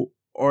people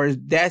are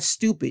that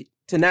stupid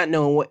to not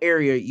know what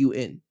area you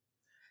in.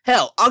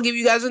 Hell, I'll give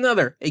you guys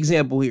another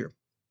example here.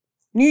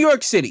 New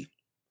York City.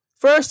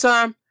 First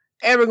time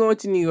ever going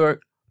to New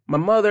York. My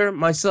mother,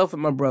 myself,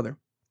 and my brother.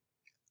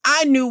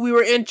 I knew we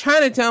were in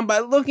Chinatown by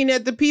looking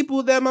at the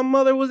people that my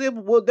mother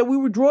that we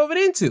were driving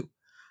into.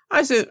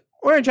 I said,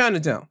 we're in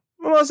Chinatown.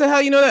 My mother said, how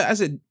you know that? I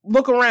said,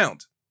 look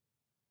around.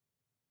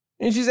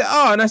 And she said,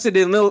 oh, and I said,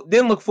 then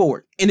look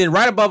forward. And then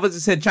right above us,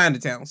 it said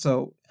Chinatown.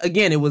 So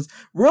again, it was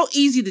real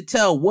easy to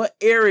tell what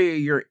area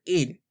you're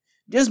in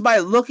just by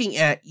looking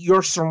at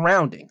your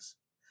surroundings.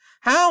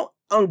 How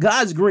on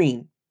God's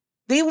green,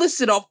 they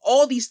listed off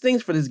all these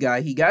things for this guy.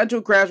 He got into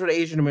a crash with an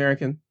Asian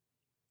American.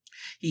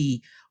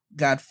 He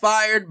got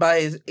fired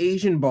by his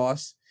Asian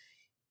boss.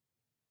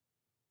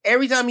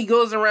 every time he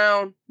goes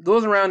around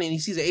and he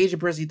sees an Asian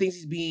person, he thinks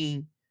he's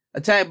being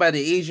attacked by the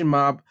Asian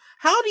mob.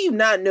 How do you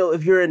not know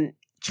if you're in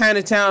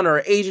Chinatown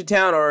or Asian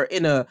town or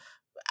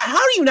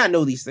how do you not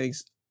know these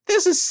things?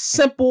 This is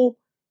simple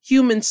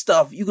human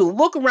stuff. You can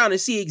look around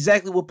and see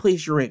exactly what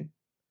place you're in.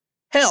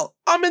 Hell,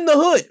 I'm in the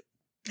hood.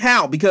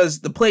 How?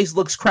 Because the place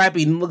looks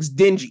crappy and looks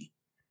dingy.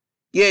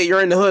 Yeah,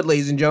 you're in the hood,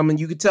 ladies and gentlemen.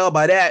 You can tell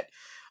by that.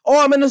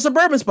 Oh, I'm in a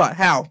suburban spot.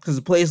 How? Because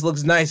the place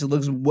looks nice. It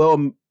looks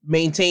well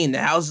maintained. The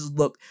houses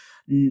look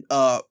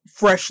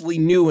freshly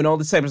new and all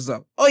this type of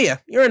stuff. Oh yeah,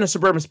 you're in a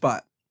suburban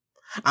spot.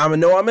 I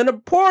know I'm in a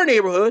poor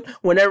neighborhood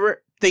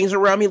whenever things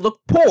around me look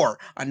poor.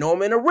 I know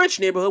I'm in a rich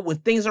neighborhood when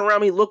things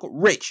around me look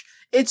rich.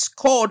 It's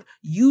called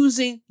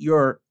using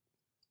your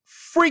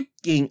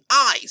freaking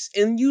eyes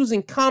and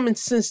using common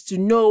sense to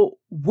know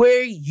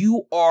where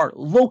you are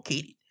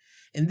located.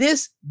 And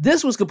this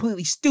was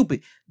completely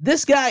stupid.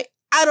 This guy,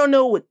 I don't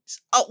know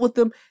what's up with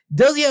him.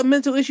 Does he have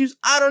mental issues?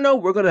 I don't know.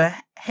 We're going to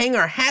hang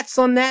our hats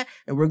on that.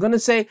 And we're going to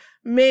say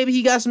maybe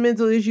he got some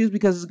mental issues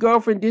because his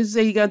girlfriend did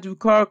say he got into a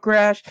car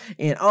crash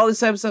and all this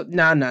type of stuff.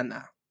 Nah.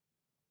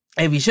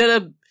 If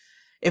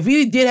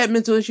he did have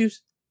mental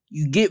issues,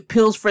 you get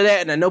pills for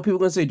that. And I know people are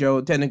going to say,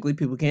 Joe, technically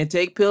people can't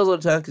take pills all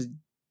the time because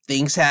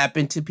things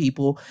happen to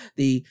people.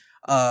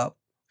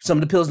 Some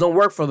of the pills don't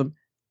work for them.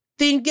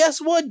 Then guess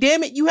what?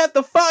 Damn it. You have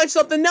to find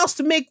something else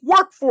to make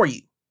work for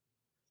you.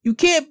 You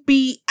can't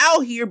be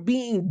out here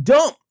being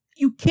dumb.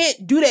 You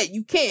can't do that.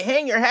 You can't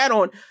hang your hat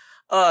on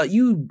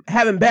you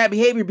having bad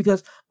behavior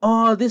because,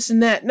 this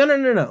and that.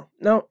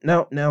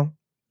 No.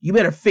 You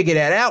better figure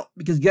that out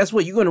because guess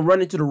what? You're going to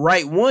run into the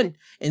right one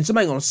and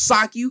somebody's going to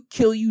sock you,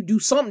 kill you, do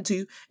something to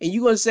you. And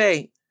you're going to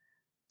say,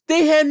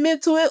 they had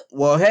mental illness.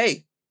 Well,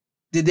 hey,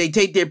 did they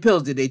take their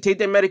pills? Did they take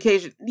their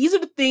medication? These are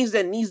the things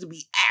that needs to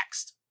be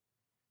asked.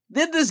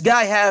 Did this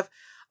guy have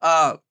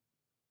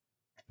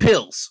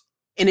pills?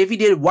 And if he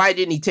did, why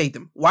didn't he take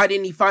them? Why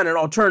didn't he find an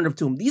alternative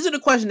to them? These are the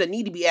questions that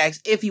need to be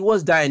asked if he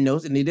was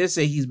diagnosed. And they did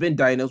say he's been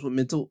diagnosed with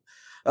mental.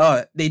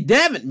 They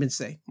haven't been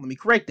saying. Let me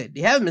correct that.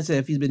 They haven't been saying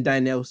if he's been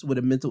diagnosed with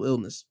a mental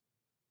illness.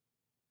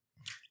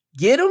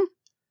 Get him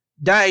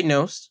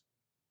diagnosed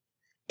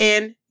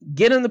and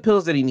get him the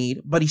pills that he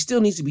needs. But he still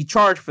needs to be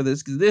charged for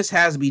this because this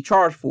has to be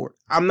charged for.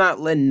 I'm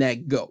not letting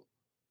that go.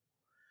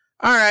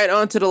 All right,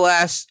 on to the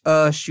last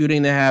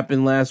shooting that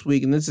happened last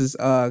week, and this is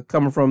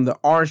coming from the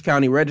Orange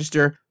County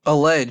Register.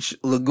 Alleged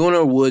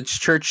Laguna Woods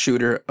church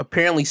shooter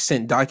apparently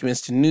sent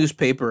documents to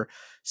newspaper.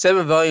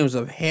 7 volumes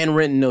of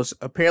handwritten notes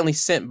apparently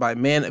sent by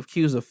man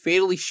accused of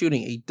fatally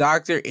shooting a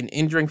doctor and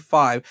injuring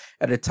 5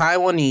 at a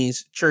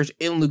Taiwanese church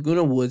in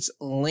Laguna Woods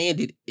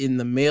landed in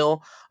the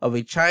mail of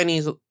a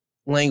Chinese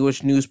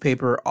language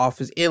newspaper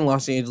office in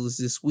Los Angeles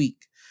this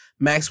week.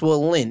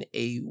 Maxwell Lin,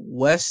 a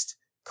West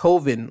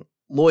Coven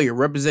lawyer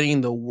representing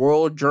the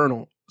World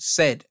Journal,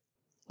 said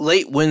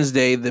late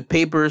Wednesday the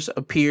papers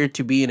appeared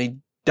to be in a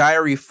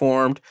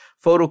diary-formed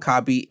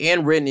photocopy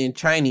and written in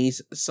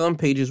Chinese. Some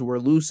pages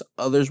were loose,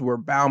 others were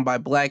bound by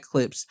black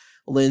clips.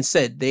 Lin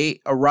said they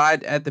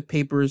arrived at the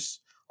paper's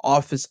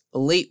office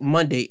late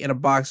Monday in a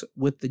box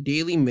with the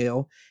Daily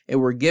Mail and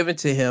were given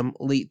to him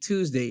late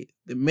Tuesday.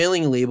 The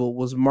mailing label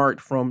was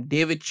marked from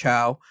David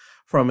Chow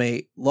from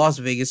a Las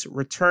Vegas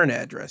return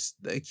address.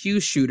 The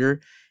accused shooter,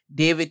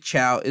 David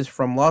Chow, is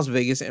from Las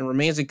Vegas and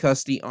remains in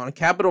custody on a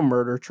capital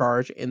murder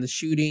charge in the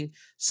shooting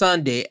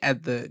Sunday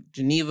at the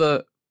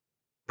Geneva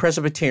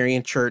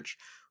Presbyterian Church,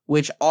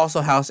 which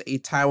also housed a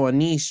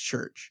Taiwanese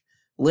church.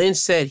 Lin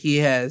said he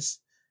has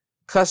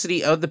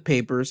custody of the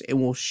papers and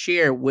will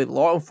share with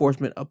law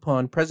enforcement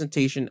upon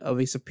presentation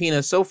of a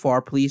subpoena. So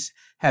far, police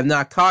have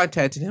not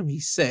contacted him, he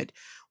said.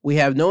 We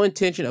have no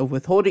intention of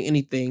withholding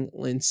anything,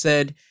 Lin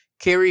said.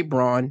 Carrie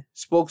Braun,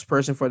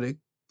 spokesperson for the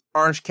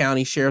Orange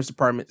County Sheriff's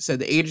Department, said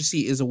the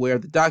agency is aware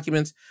of the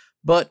documents,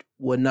 but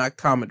would not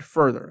comment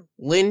further.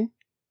 Lin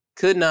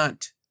could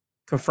not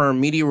confirm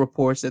media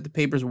reports that the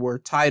papers were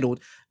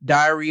titled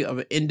Diary of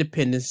an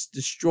Independence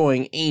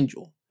Destroying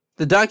Angel.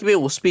 The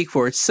document will speak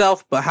for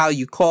itself, but how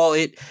you call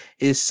it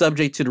is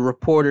subject to the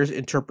reporter's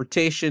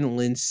interpretation.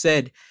 Lin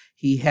said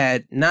he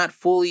had not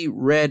fully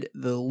read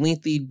the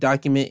lengthy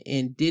document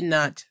and did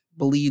not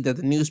believe that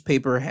the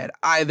newspaper had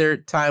either.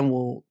 Time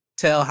will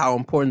tell how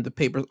important the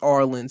papers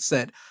are, Lin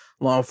said.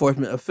 Law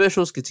enforcement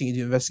officials continue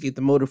to investigate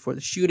the motive for the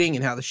shooting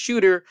and how the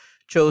shooter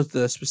chose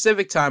the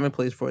specific time and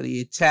place for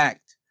the attack.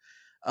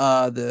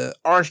 The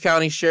Orange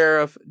County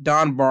Sheriff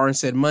Don Barnes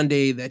said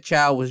Monday that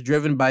Chow was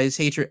driven by his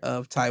hatred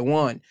of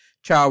Taiwan.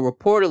 Chow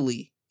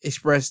reportedly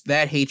expressed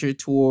that hatred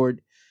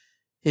toward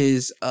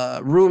his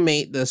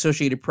roommate, the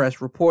Associated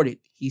Press reported.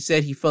 He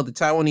said he felt the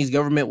Taiwanese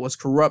government was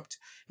corrupt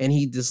and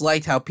he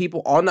disliked how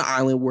people on the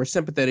island were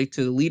sympathetic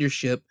to the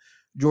leadership.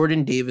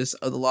 Jordan Davis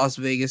of the Las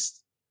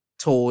Vegas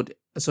told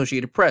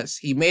Associated Press.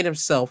 He made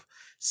himself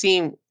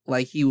seem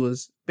like he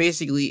was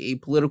basically a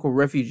political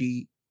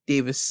refugee,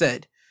 Davis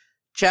said.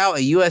 Chow, a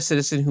U.S.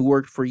 citizen who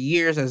worked for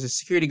years as a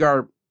security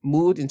guard,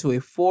 moved into a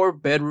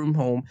 4-bedroom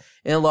home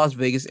in Las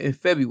Vegas in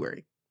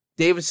February.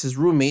 Davis's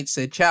roommate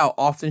said Chow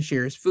often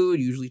shares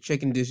food, usually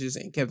chicken dishes,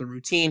 and kept a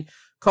routine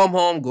Come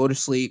home, go to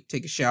sleep,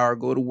 take a shower,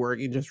 go to work,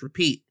 and just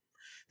repeat.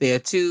 They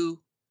had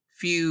too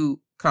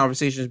few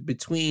conversations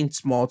between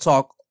small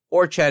talk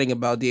or chatting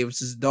about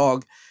Davis's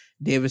dog.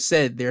 Davis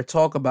said their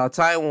talk about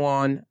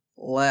Taiwan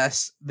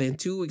less than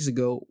 2 weeks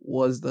ago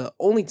was the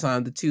only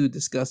time the two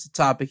discussed the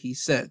topic. He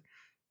said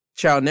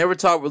Chow never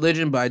taught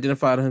religion but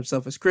identified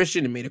himself as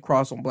Christian and made a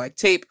cross on black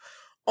tape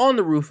on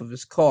the roof of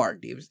his car.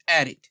 Davis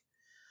added.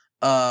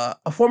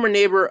 A former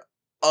neighbor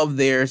of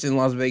theirs in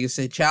Las Vegas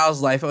said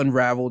Chow's life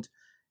unraveled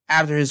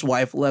after his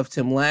wife left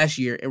him last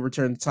year and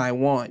returned to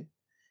Taiwan.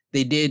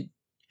 They did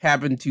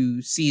happen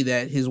to see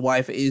that his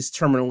wife is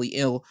terminally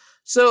ill.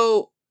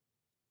 So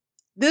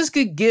this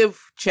could give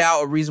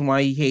Chow a reason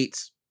why he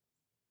hates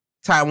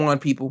Taiwan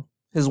people.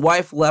 His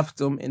wife left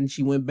him and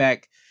she went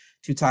back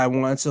to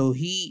Taiwan. So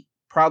he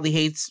probably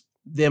hates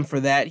them for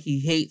that. He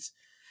hates...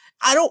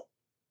 I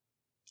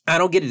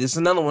don't get it. This is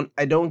another one.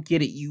 I don't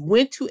get it. You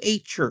went to a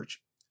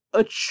church.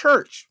 A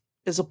church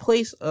is a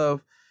place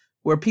of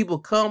where people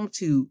come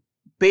to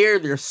bare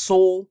their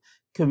soul,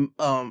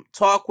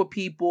 talk with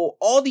people,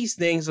 all these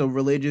things of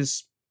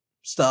religious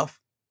stuff.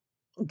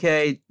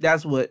 Okay,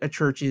 that's what a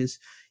church is.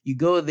 You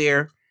go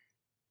there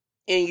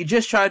and you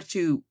just try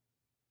to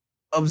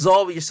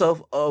absolve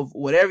yourself of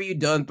whatever you've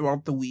done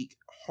throughout the week,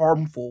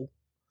 harmful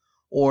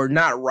or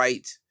not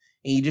right.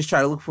 And you just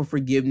try to look for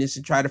forgiveness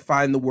and try to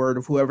find the word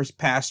of whoever's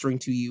pastoring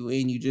to you.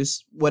 And you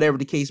just, whatever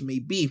the case may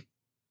be.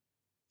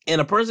 And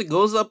a person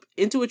goes up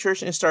into a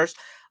church and starts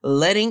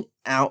letting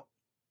out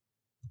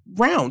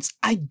rounds.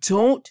 I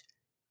don't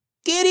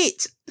get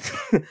it.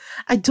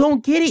 I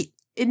don't get it.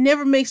 It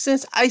never makes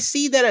sense. I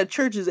see that a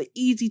church is an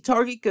easy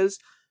target because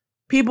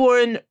people are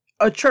in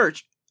a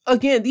church.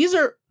 Again,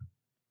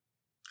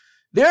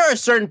 there are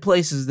certain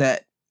places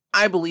that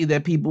I believe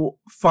that people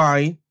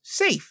find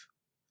safe.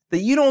 That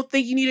you don't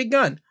think you need a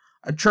gun.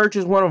 A church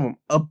is one of them.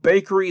 A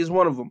bakery is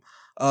one of them.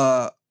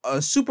 A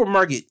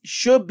supermarket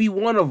should be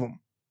one of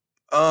them.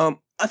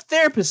 A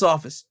therapist's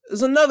office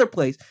is another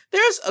place.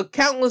 There's a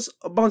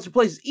bunch of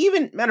places.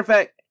 Even, matter of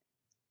fact,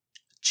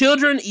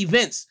 children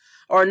events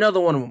are another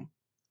one of them.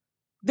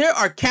 There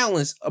are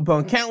countless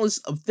upon countless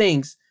of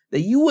things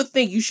that you would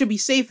think you should be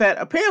safe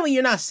at. Apparently,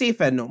 you're not safe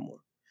at no more.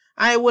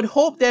 I would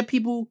hope that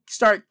people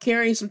start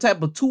carrying some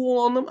type of tool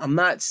on them. I'm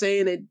not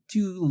saying it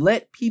to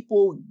let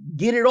people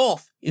get it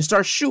off and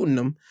start shooting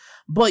them,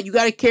 but you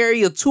got to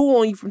carry a tool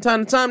on you from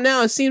time to time.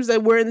 Now, it seems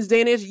that we're in this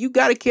day and age, you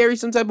got to carry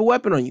some type of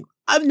weapon on you.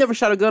 I've never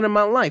shot a gun in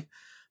my life,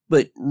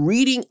 but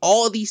reading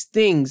all these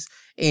things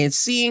and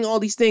seeing all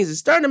these things is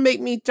starting to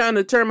make me trying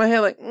to turn my head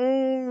like,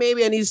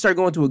 maybe I need to start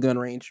going to a gun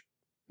range.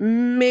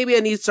 Maybe I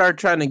need to start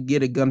trying to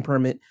get a gun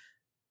permit,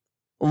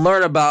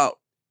 learn about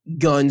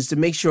guns to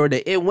make sure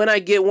that when I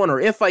get one or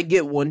if I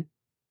get one,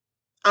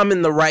 I'm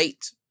in the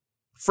right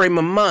frame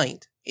of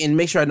mind and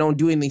make sure I don't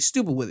do anything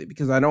stupid with it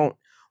because I don't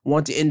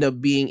want to end up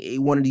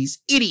being one of these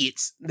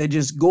idiots that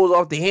just goes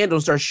off the handle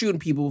and starts shooting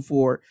people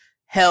for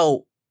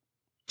hell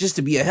just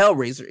to be a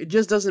hellraiser. It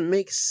just doesn't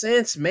make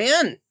sense,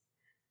 man.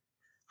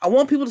 I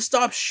want people to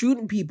stop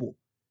shooting people.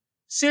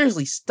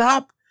 Seriously,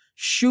 stop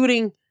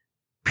shooting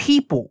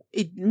people.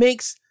 It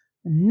makes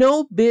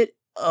no bit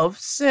of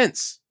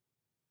sense.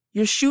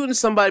 You're shooting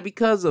somebody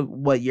because of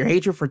what? Your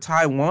hatred for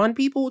Taiwan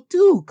people?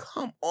 Dude,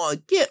 come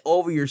on. Get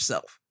over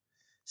yourself.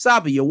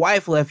 Stop it. Your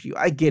wife left you.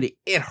 I get it.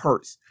 It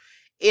hurts.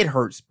 It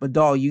hurts. But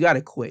dog, you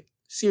gotta quit.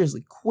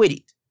 Seriously, quit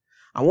it.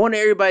 I want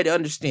everybody to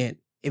understand.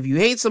 If you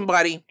hate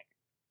somebody,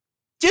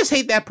 just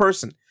hate that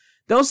person.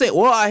 Don't say,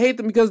 well, I hate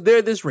them because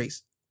they're this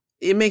race.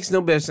 It makes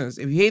no better sense.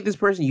 If you hate this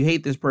person, you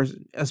hate this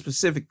person. A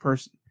specific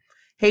person.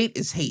 Hate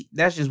is hate.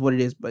 That's just what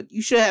it is. But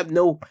you should have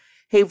no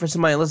hate for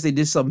somebody unless they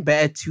did something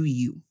bad to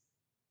you.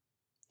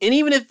 And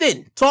even if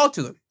then, talk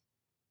to them.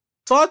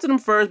 Talk to them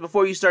first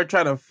before you start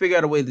trying to figure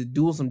out a way to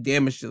do some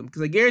damage to them.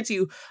 Because I guarantee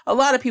you, a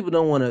lot of people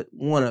don't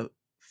want to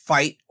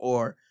fight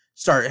or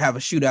have a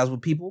shootouts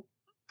with people.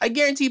 I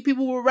guarantee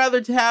people would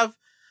rather to have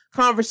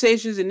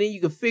conversations and then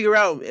you can figure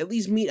out, at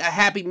least meet a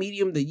happy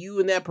medium that you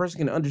and that person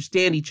can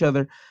understand each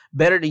other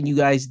better than you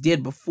guys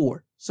did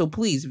before. So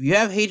please, if you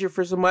have hatred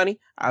for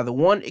somebody, either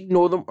one,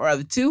 ignore them, or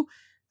either two,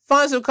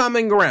 find some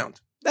common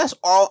ground. That's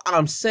all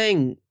I'm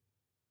saying.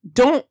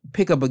 Don't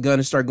pick up a gun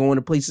and start going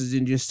to places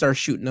and just start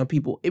shooting up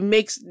people. It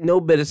makes no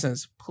bit of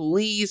sense.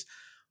 Please,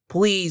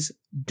 please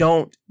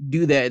don't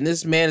do that. And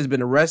this man has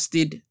been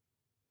arrested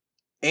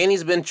and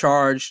he's been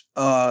charged.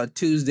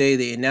 Tuesday,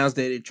 they announced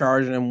that they're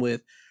charging him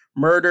with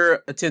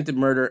murder, attempted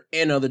murder,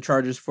 and other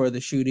charges for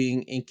the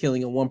shooting and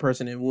killing of one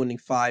person and wounding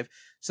 5.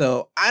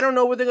 So I don't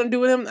know what they're going to do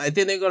with him. I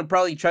think they're going to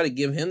probably try to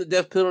give him the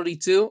death penalty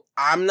too.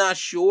 I'm not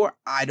sure.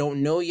 I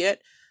don't know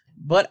yet.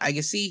 But I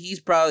can see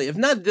he's probably, if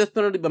not death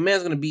penalty, but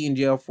man's going to be in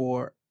jail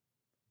for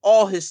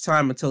all his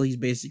time until he's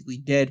basically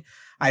dead.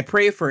 I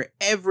pray for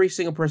every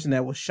single person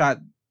that was shot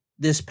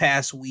this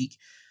past week.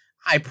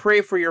 I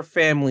pray for your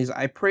families.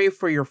 I pray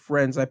for your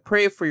friends. I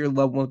pray for your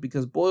loved ones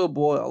because boy, oh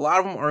boy, a lot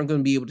of them aren't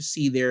going to be able to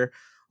see their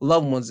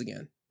loved ones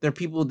again. They're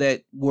people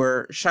that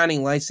were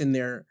shining lights in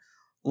their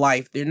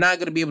life. They're not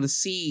going to be able to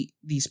see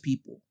these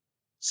people.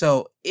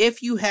 So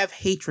if you have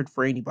hatred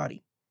for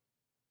anybody,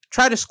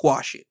 try to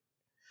squash it,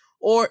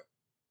 or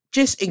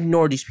just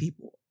ignore these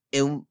people.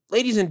 And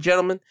ladies and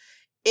gentlemen,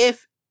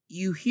 if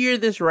you hear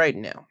this right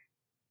now,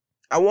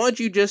 I want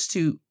you just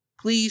to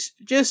please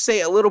just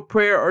say a little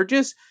prayer, or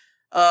just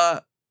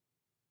write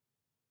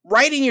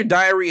in your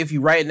diary if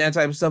you write in that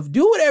type of stuff.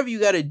 Do whatever you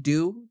got to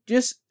do.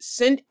 Just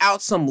send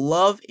out some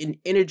love and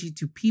energy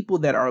to people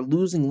that are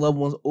losing loved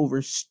ones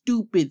over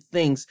stupid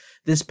things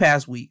this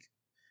past week.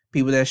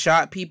 People that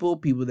shot people,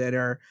 people that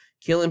are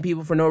killing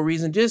people for no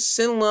reason. Just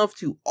send love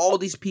to all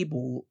these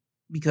people,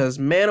 because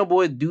man, oh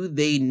boy, do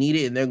they need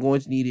it, and they're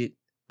going to need it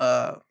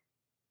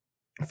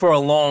for a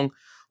long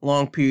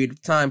period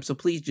of time. So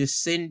please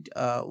just send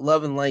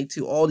love and light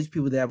to all these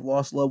people that have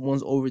lost loved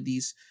ones over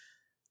these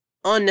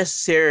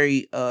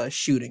unnecessary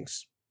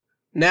shootings.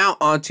 Now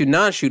on to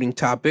non-shooting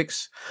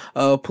topics.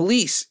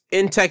 Police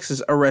in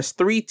Texas arrest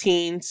 3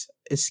 teens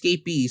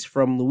escapees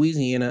from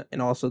Louisiana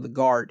and also the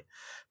Guard.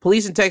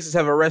 Police in Texas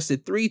have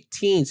arrested 3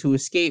 teens who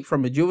escaped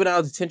from a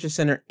juvenile detention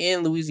center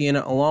in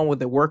Louisiana, along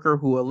with a worker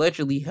who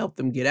allegedly helped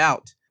them get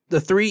out. The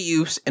 3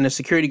 youths and a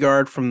security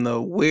guard from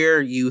the Ware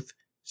Youth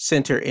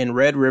Center in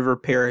Red River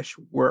Parish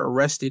were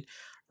arrested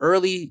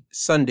early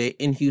Sunday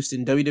in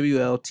Houston,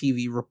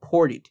 WWL-TV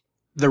reported.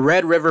 The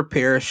Red River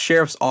Parish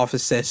Sheriff's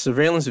Office said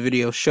surveillance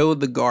video showed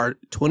the guard,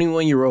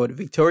 21-year-old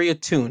Victoria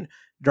Toon,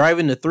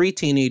 driving the 3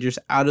 teenagers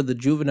out of the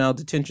juvenile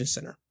detention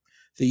center.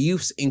 The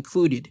youths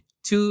included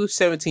 2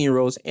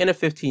 17-year-olds and a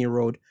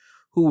 15-year-old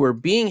who were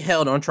being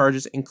held on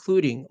charges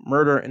including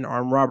murder and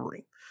armed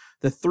robbery.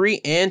 The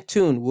 3 and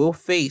Toon will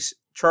face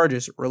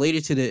charges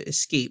related to the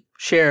escape,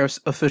 sheriff's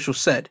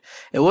officials said.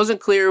 It wasn't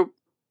clear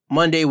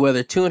Monday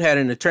whether Toon had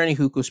an attorney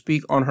who could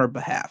speak on her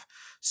behalf.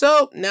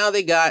 So now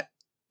they got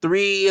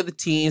 3 of the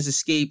teens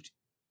escaped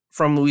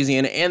from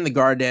Louisiana and the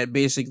guard that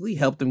basically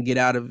helped them get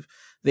out of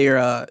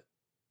their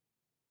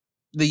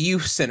the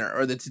youth center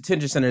or the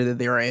detention center that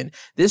they were in.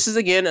 This is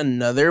again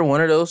another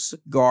one of those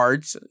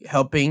guards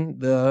helping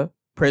the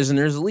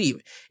prisoners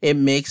leave. It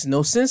makes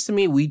no sense to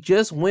me. We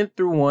just went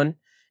through one,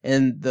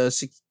 and the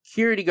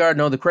security guard,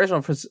 no, the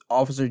correctional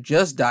officer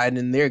just died,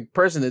 and their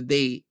person that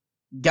they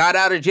got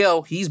out of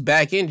jail, he's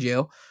back in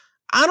jail.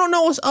 I don't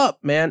know what's up,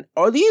 man.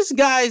 Are these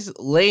guys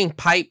laying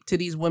pipe to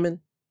these women?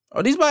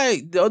 I'm just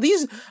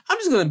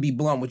going to be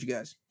blunt with you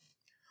guys.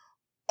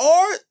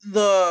 Are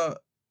the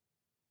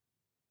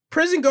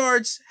prison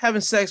guards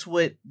having sex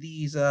with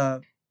these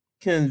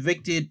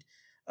convicted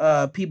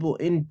people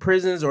in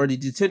prisons or the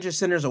detention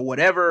centers or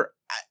whatever?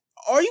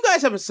 Are you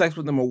guys having sex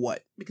with them or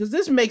what? Because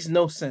this makes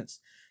no sense.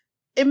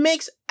 It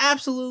makes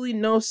absolutely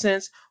no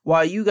sense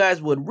why you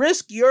guys would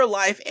risk your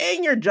life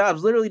and your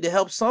jobs literally to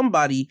help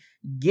somebody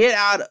get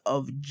out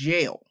of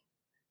jail.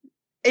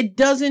 It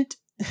doesn't...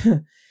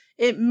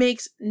 It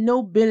makes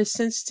no bit of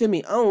sense to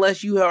me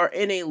unless you are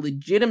in a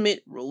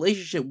legitimate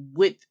relationship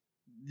with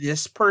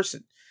this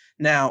person.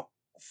 Now,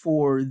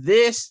 for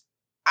this,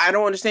 I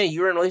don't understand.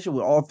 You're in a relationship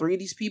with all 3 of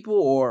these people,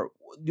 or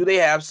do they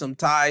have some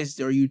ties?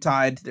 Are you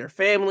tied to their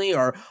family,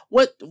 or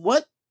what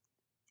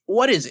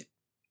is it?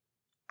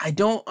 I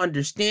don't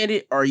understand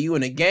it. Are you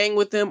in a gang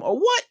with them, or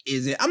what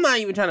is it? I'm not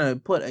even trying to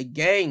put a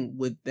gang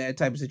with that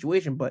type of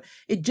situation, but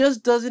it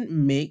just doesn't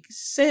make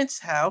sense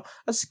how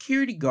a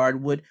security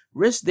guard would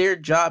risk their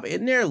job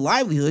and their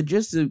livelihood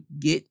just to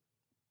get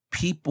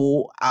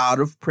people out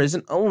of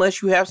prison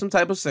unless you have some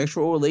type of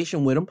sexual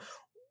relation with them.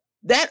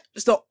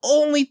 That's the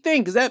only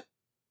thing, because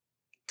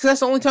that's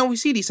the only time we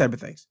see these type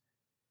of things.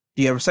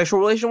 Do you have a sexual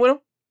relation with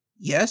them?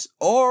 Yes.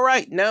 All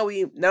right. Now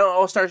it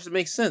all starts to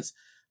make sense.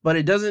 But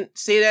it doesn't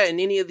say that in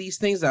any of these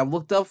things that I've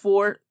looked up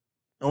for.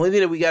 The only thing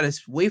that we got to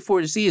wait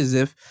for to see is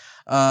if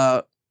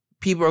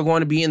people are going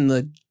to be in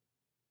the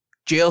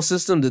jail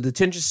system, the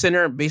detention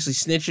center, basically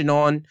snitching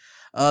on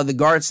the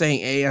guard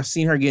saying, hey, I've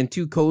seen her getting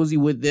too cozy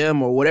with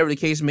them, or whatever the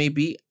case may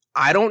be.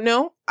 I don't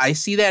know. I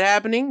see that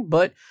happening,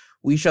 but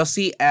we shall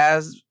see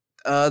as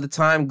the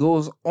time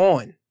goes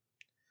on.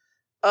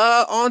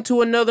 On to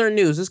another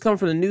news. This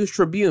comes from the News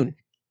Tribune.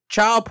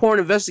 Child porn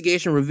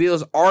investigation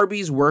reveals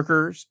Arby's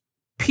workers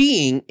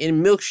peeing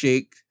in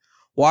milkshake,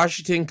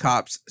 Washington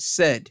cops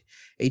said.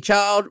 A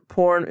child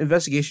porn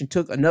investigation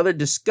took another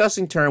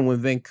disgusting turn when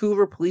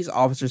Vancouver police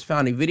officers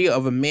found a video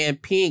of a man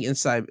peeing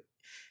inside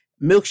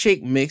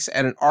milkshake mix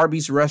at an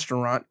Arby's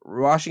restaurant,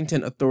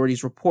 Washington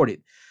authorities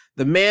reported.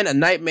 The man, a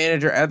night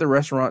manager at the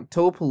restaurant,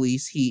 told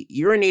police he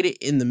urinated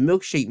in the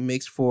milkshake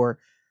mix for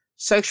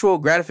sexual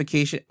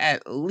gratification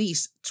at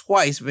least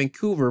twice,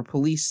 Vancouver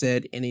police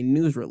said in a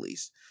news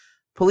release.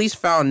 Police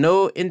found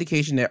no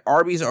indication that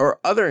Arby's or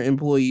other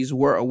employees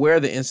were aware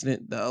of the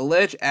incident. The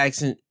alleged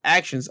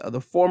actions of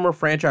the former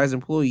franchise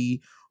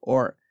employee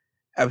are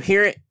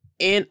abhorrent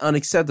and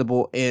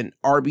unacceptable, and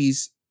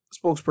Arby's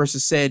spokesperson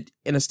said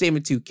in a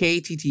statement to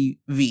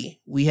KTTV,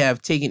 "We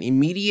have taken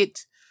immediate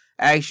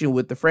action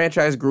with the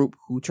franchise group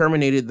who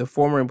terminated the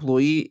former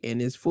employee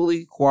and is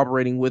fully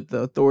cooperating with the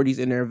authorities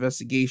in their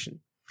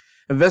investigation.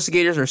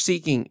 Investigators are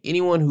seeking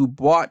anyone who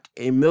bought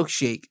a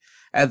milkshake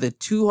at the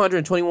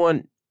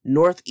 221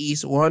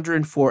 Northeast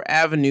 104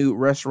 Avenue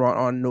restaurant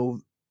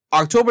on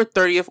October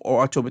 30th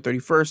or October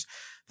 31st.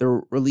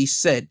 the release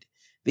said.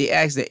 They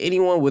asked that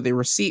anyone with a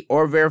receipt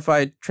or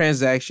verified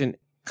transaction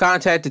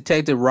contact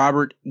Detective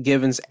Robert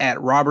Givens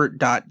at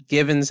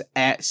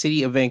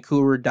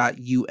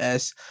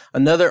robert.givens@cityofvancouver.us.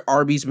 Another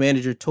Arby's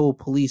manager told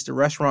police the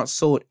restaurant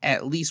sold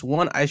at least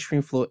one ice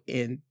cream float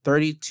and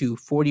 30 to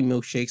 40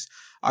 milkshakes.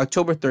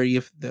 October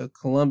 30th, the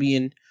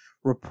Columbian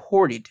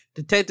reported.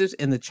 Detectives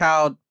in the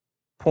child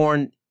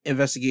porn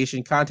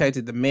investigation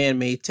contacted the man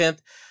May 10th.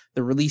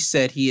 The release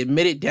said he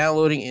admitted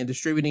downloading and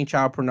distributing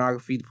child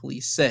pornography, the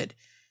police said.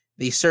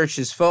 They searched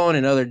his phone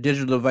and other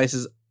digital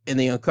devices, and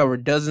they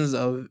uncovered dozens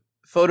of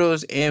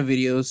photos and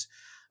videos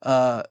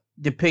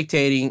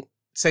depicting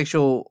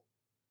sexual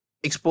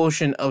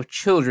exploitation of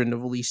children, the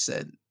police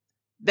said.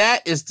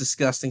 That is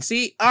disgusting.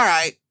 See, all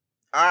right,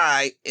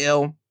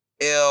 ill,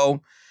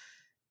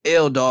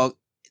 dog.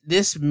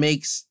 This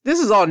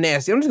is all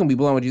nasty. I'm just gonna be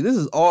blunt with you. This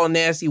is all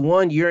nasty.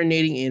 One,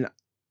 urinating in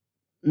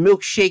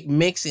milkshake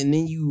mix, and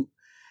then you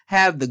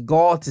have the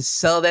gall to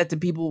sell that to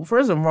people.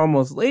 First and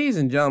foremost, ladies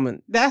and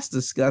gentlemen, that's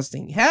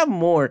disgusting. Have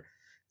more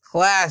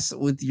class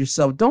with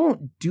yourself.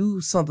 Don't do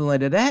something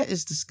like that. That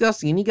is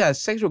disgusting. And you got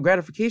sexual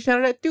gratification out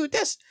of that, dude.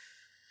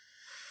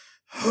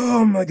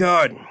 Oh my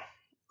God.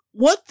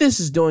 What this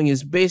is doing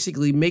is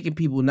basically making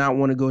people not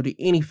want to go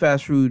to any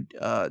fast food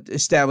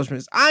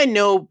establishments. I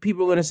know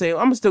people are going to say,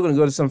 I'm still going to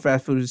go to some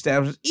fast food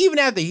establishments, even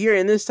after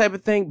hearing this type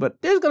of thing,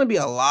 but there's going to be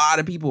a lot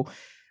of people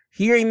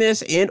hearing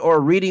this and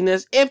or reading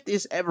this, if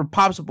this ever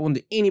pops up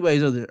onto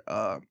anybody's other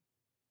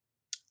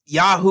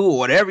Yahoo or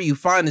whatever you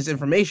find this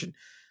information,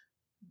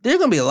 there's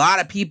going to be a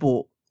lot of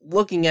people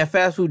looking at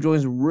fast food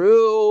joints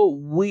real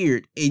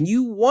weird, and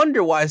you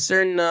wonder why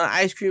certain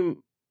ice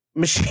cream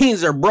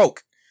machines are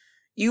broke.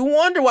 You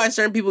wonder why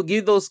certain people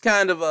give those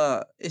kind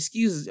of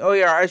excuses. Oh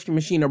yeah, our ice cream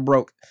machine are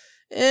broke.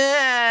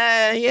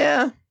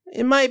 Yeah,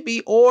 it might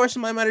be. Or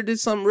somebody might have did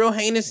something real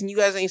heinous and you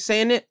guys ain't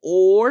saying it.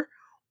 Or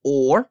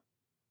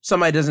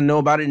somebody doesn't know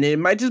about it and it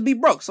might just be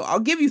broke. So I'll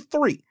give you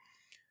 3.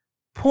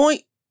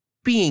 Point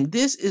being,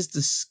 this is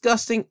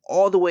disgusting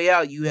all the way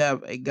out. You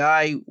have a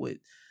guy with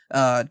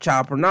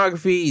child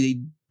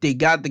pornography. They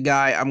got the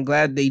guy. I'm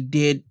glad they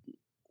did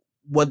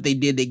what they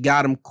did. They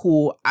got him.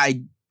 Cool.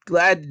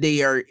 Glad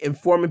they are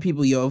informing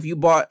people, yo, if you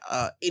bought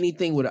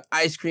anything with an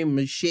ice cream,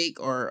 a shake,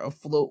 or a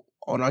float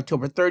on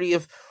October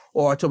 30th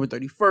or October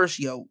 31st,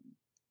 yo,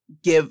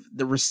 give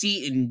the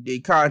receipt, and they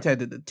contact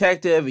the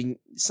detective and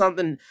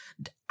something.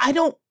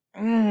 You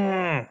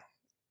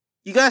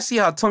guys see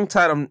how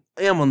tongue-tied I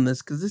am on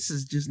this, because this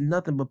is just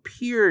nothing but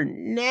pure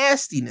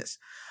nastiness.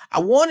 I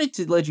wanted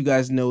to let you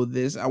guys know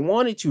this. I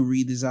wanted to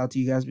read this out to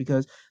you guys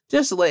because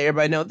just to let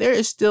everybody know, there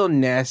is still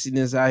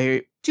nastiness out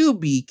here. To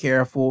be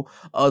careful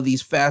of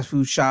these fast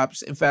food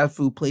shops and fast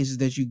food places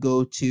that you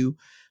go to.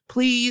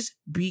 Please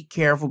be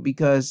careful,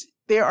 because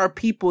there are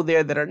people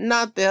there that are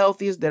not the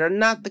healthiest, that are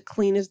not the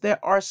cleanest.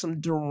 There are some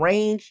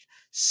deranged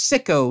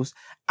sickos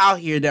out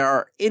here that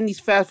are in these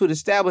fast food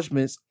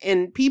establishments,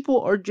 and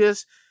people are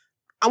just,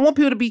 I want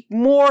people to be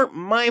more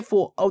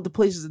mindful of the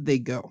places that they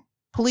go.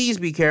 Please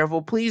be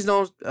careful. Please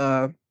don't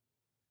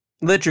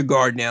let your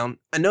guard down.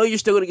 I know you're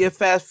still going to get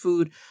fast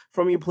food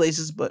from your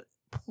places, but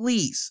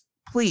please,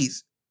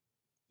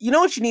 you know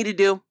what you need to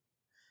do?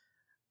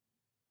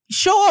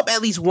 Show up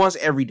at least once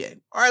every day,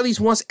 or at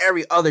least once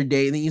every other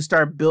day, and then you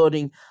start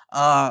building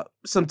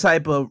some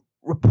type of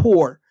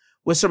rapport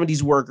with some of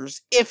these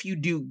workers. If you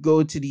do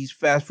go to these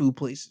fast food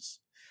places,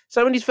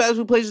 some of these fast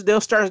food places,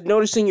 they'll start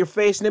noticing your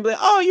face, and they'll be like,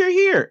 "Oh, you're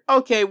here.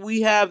 Okay,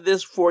 we have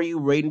this for you,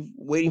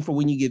 waiting for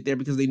when you get there,"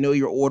 because they know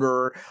your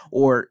order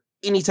or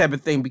any type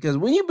of thing. Because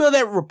when you build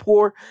that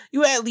rapport,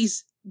 you at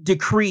least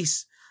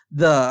decrease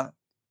the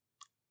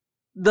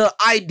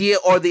idea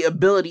or the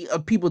ability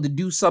of people to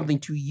do something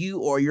to you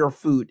or your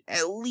food.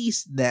 At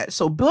least that.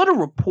 So build a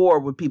rapport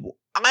with people.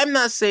 I'm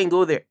not saying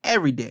go there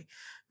every day.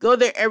 Go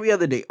there every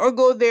other day, or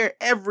go there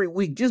every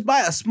week. Just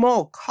buy a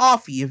small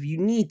coffee if you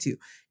need to,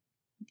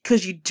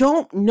 because you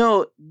don't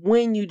know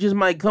when you just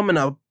might come in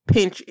a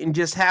pinch and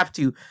just have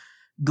to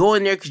go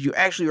in there because you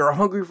actually are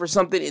hungry for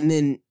something, and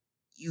then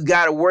you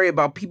got to worry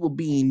about people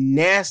being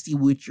nasty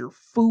with your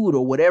food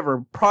or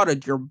whatever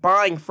product you're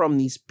buying from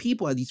these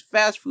people at these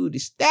fast food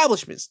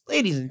establishments.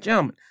 Ladies and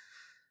gentlemen,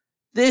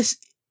 this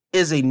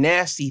is a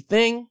nasty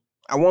thing.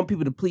 I want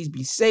people to please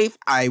be safe.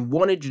 I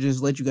wanted to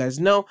just let you guys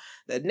know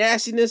that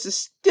nastiness is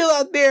still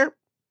out there.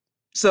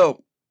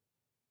 So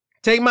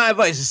take my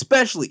advice,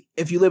 especially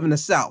if you live in the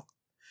South,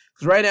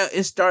 because right now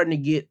it's starting to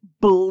get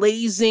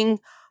blazing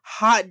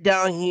hot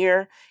down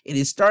here. It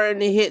is starting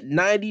to hit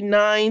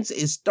 99s.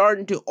 It's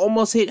starting to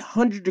almost hit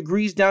 100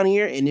 degrees down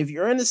here. And if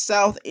you're in the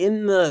South,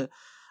 in the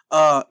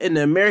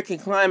American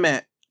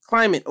climate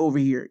over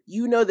here,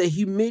 you know that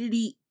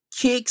humidity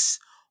kicks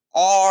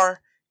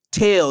our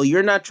tail.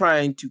 You're not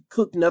trying to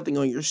cook nothing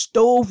on your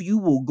stove. You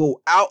will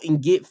go out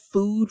and get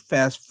food,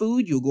 fast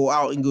food. You'll go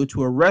out and go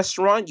to a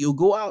restaurant. You'll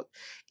go out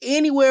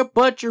anywhere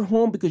but your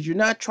home, because you're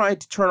not trying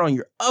to turn on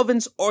your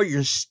ovens or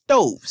your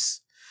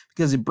stoves,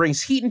 because it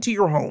brings heat into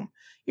your home.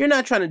 You're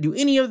not trying to do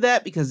any of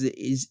that, because it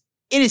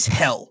is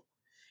hell.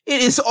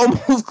 It is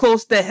almost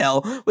close to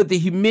hell with the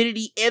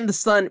humidity and the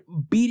sun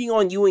beating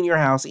on you in your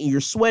house, and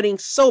you're sweating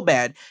so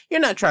bad, you're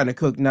not trying to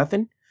cook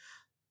nothing.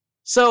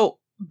 So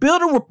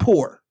build a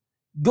rapport.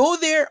 Go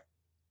there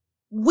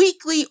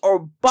weekly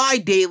or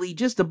bi-daily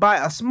just to buy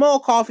a small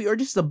coffee or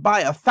just to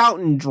buy a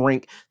fountain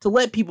drink to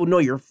let people know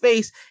your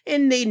face,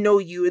 and they know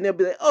you, and they'll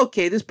be like,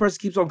 okay, this person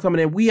keeps on coming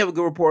in. We have a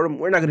good rapport with them.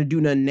 We're not going to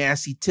do nothing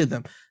nasty to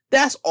them.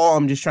 That's all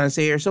I'm just trying to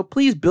say here. So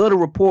please build a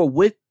rapport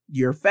with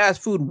your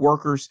fast food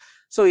workers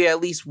so you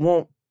at least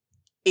won't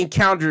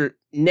encounter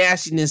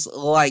nastiness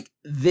like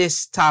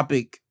this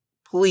topic,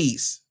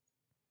 please.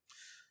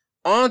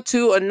 On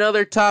to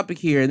another topic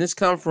here, and this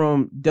comes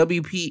from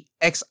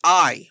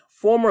WPXI.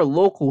 Former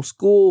local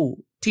school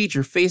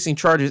teacher facing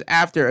charges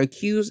after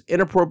accused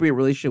inappropriate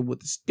relationship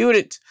with a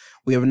student.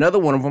 We have another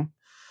one of them.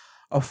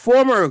 A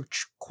former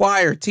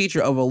choir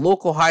teacher of a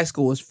local high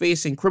school is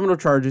facing criminal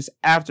charges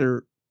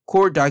after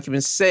court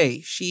documents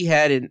say she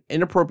had an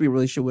inappropriate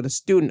relationship with a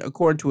student,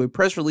 according to a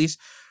press release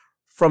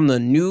from the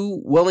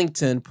New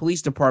Wellington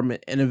Police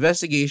Department. An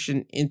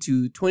investigation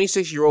into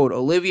 26-year-old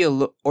Olivia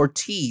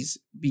Ortiz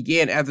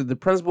began after the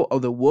principal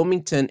of the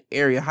Wilmington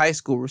area high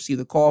school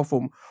received a call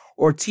from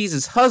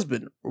Ortiz's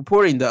husband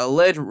reporting the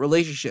alleged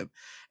relationship.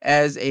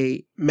 As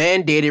a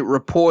mandated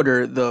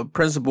reporter, the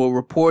principal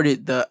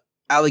reported the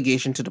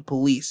allegation to the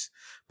police.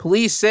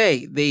 Police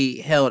say they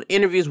held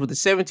interviews with the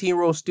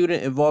 17-year-old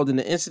student involved in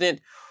the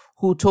incident,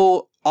 who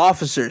told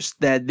officers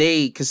that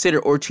they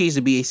considered Ortiz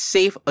to be a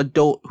safe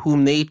adult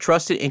whom they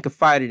trusted and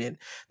confided in.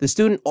 The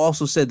student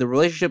also said the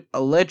relationship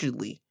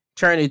allegedly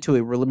turned into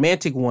a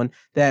romantic one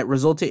that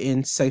resulted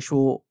in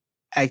sexual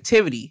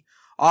activity.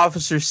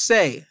 Officers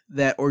say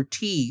that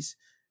Ortiz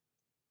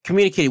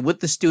communicated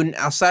with the student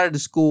outside of the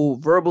school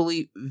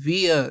verbally,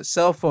 via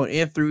cell phone,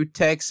 and through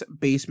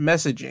text-based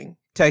messaging.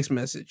 Text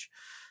message.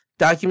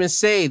 Documents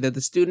say that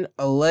the student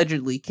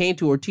allegedly came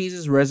to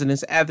Ortiz's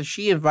residence after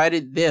she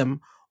invited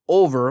them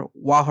over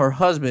while her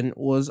husband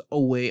was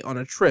away on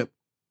a trip.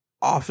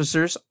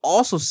 Officers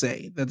also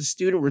say that the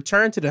student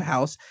returned to the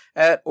house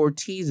at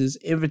Ortiz's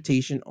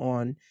invitation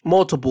on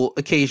multiple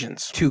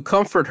occasions to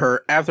comfort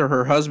her after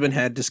her husband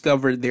had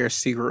discovered their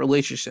secret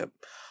relationship.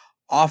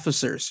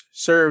 Officers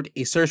served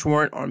a search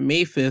warrant on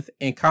May 5th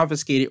and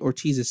confiscated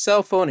Ortiz's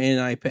cell phone and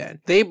an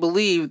iPad. They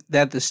believe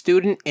that the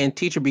student and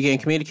teacher began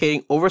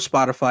communicating over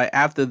Spotify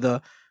after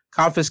the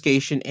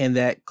confiscation, and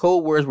that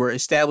code words were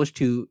established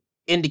to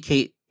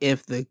indicate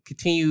if the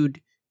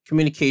continued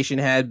communication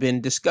had been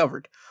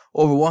discovered.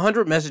 Over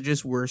 100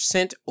 messages were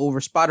sent over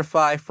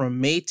Spotify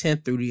from May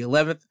 10th through the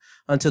 11th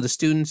until the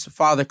student's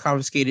father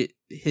confiscated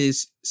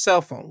his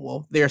cell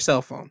phone, their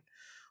cell phone.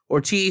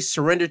 Ortiz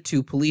surrendered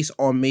to police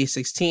on May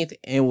 16th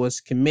and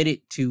was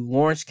committed to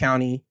Lawrence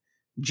County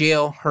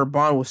Jail. Her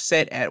bond was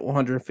set at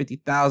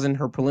 $150,000.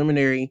 Her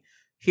preliminary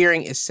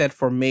hearing is set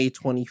for May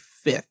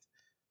 25th.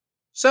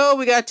 So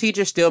we got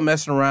teachers still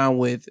messing around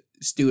with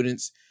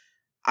students.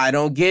 I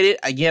don't get it.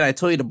 Again, I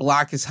told you the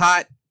block is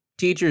hot.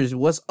 Teachers,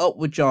 what's up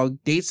with y'all?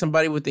 Date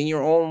somebody within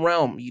your own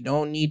realm. You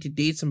don't need to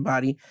date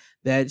somebody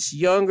that's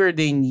younger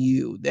than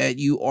you,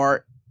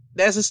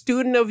 that's a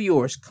student of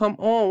yours. Come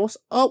on, what's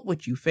up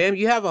with you, fam?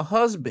 You have a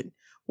husband.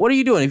 What are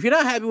you doing? If you're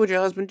not happy with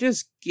your husband,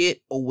 just get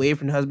away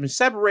from the husband.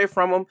 Separate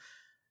from him.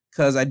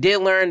 Because I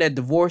did learn that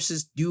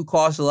divorces do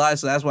cost a lot,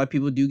 so that's why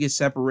people do get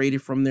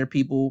separated from their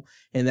people,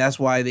 and that's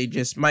why they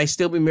just might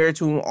still be married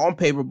to them on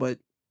paper, but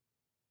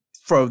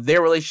for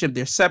their relationship,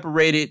 they're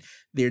separated.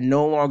 They're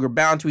no longer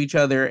bound to each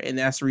other, and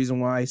that's the reason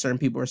why certain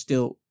people are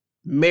still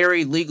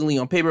married legally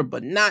on paper,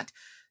 but not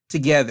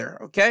together,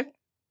 okay?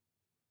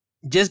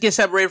 Just get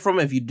separated from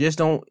them if you just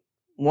don't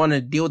want to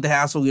deal with the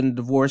hassle of getting a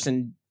divorce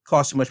and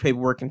cost too much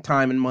paperwork and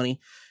time and money.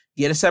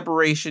 Get a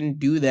separation,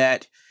 do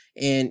that,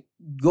 and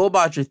go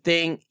about your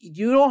thing.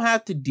 You don't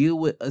have to deal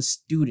with a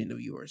student of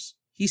yours.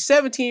 He's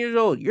 17 years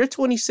old. You're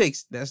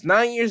 26. That's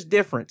 9 years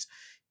difference.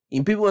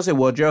 And people will say,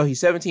 well, Joe, he's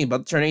 17,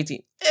 about to turn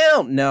 18.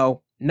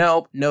 No.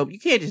 You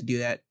can't just do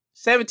that.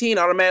 17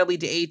 automatically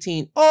to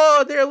 18.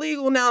 Oh, they're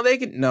legal now. They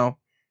can. No.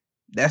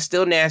 That's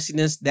still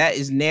nastiness. That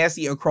is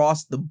nasty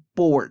across the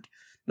board.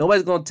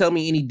 Nobody's going to tell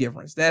me any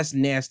difference. That's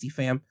nasty,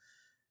 fam.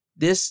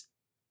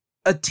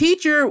 A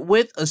teacher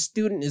with a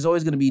student is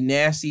always going to be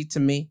nasty to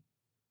me.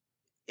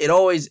 It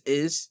always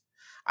is.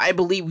 I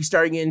believe we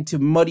started getting into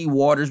muddy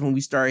waters when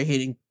we started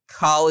hitting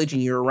college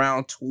and you're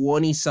around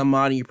 20 some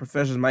odd and your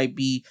professors might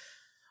be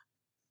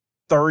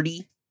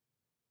 30.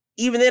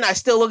 Even then, I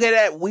still look at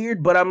that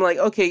weird, but I'm like,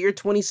 okay, you're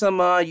 20 some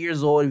odd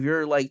years old. If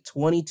you're like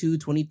 22,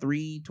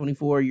 23,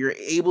 24, you're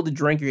able to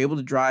drink, you're able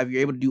to drive,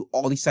 you're able to do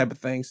all these type of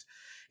things.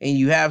 And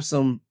you have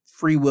some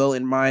free will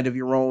in mind of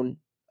your own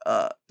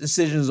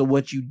decisions of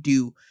what you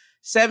do.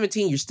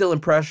 17, you're still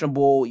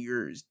impressionable.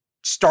 You're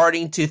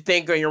starting to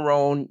think on your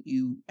own.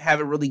 You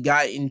haven't really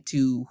got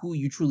into who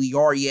you truly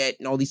are yet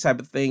and all these type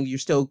of things. You're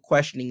still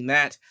questioning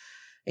that.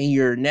 And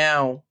you're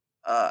now,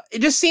 it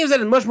just seems that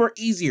it's much more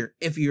easier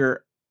if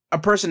you're a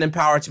person in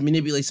power to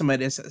manipulate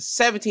somebody that's a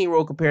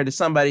 17-year-old compared to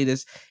somebody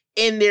that's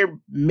in their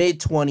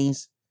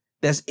mid-20s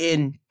that's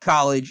in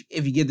college,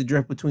 if you get the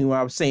drift between what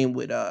I was saying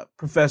with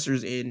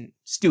professors and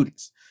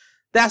students.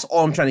 That's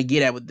all I'm trying to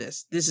get at with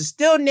this. This is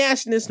still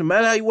nastiness, no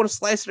matter how you want to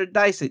slice it or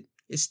dice it.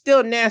 It's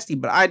still nasty,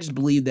 but I just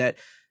believe that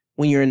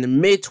when you're in the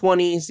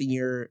mid-20s and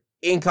you're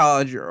in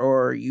college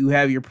or you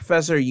have your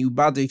professor, you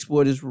about to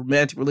explore this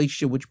romantic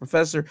relationship with your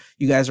professor,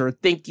 you guys are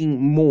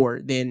thinking more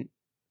than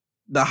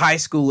the high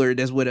schooler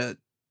that's with a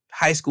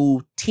high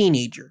school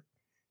teenager.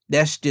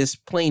 That's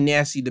just plain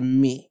nasty to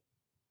me.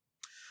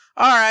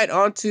 All right,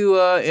 on to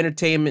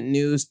entertainment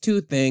news.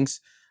 Two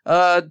things.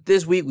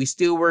 This week we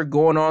still were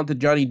going on to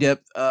Johnny Depp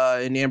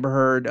and Amber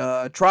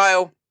Heard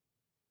trial.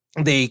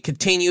 They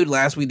continued.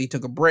 Last week they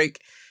took a break,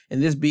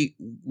 and this week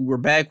we're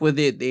back with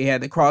it. They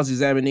had the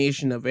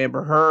cross-examination of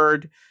Amber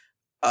Heard.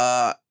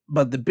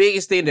 But the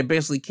biggest thing that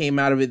basically came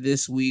out of it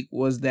this week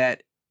was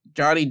that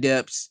Johnny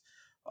Depp's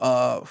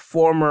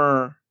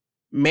former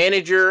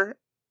manager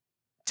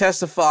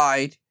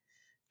testified,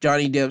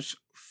 Johnny Depp's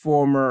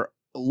former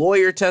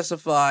lawyer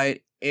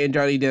testified, and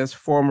Johnny Depp's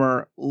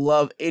former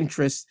love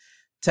interest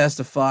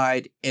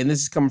testified. And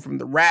this is coming from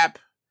The Wrap.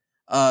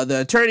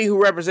 The attorney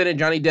who represented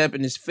Johnny Depp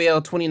in his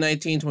failed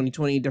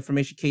 2019-2020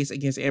 defamation case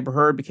against Amber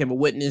Heard became a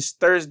witness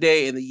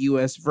Thursday in the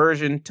U.S.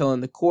 version,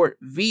 telling the court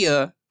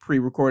via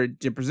pre-recorded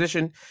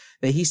deposition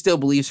that he still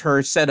believes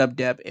Heard set up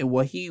Depp in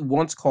what he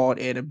once called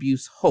an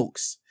abuse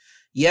hoax.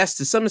 Yes,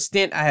 to some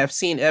extent, I have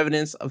seen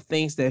evidence of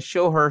things that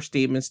show her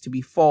statements to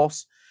be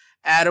false.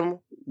 Adam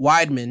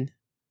Weidman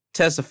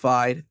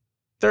testified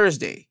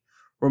Thursday.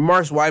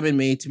 Remarks Weidman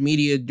made to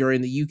media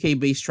during the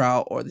UK-based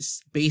trial are the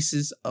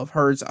basis of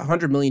Heard's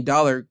 $100 million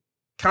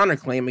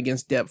counterclaim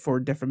against Depp for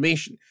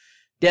defamation.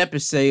 Depp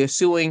is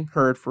suing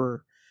Heard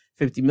for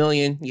 $50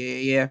 million.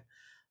 Yeah.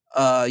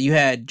 You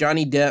had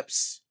Johnny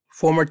Depp's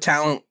former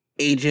talent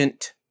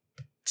agent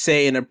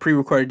say in a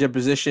pre-recorded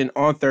deposition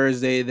on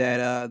Thursday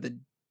that the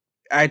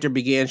actor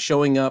began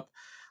showing up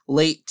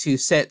late to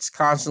sets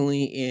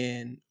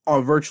constantly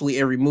on virtually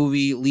every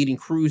movie, leading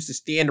crews to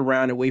stand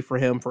around and wait for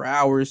him for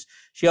hours.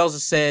 She also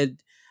said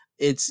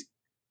it's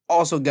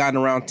also gotten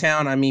around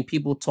town. I mean,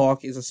 People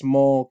Talk is a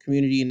small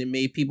community, and it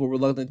made people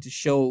reluctant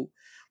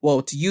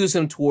to use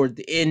him toward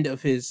the end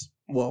of his,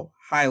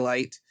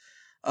 highlight.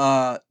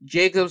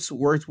 Jacobs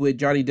worked with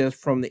Johnny Depp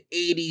from the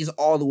 80s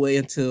all the way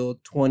until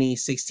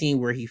 2016,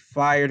 where he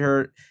fired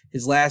her.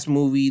 His last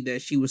movie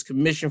that she was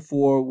commissioned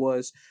for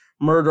was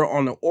Murder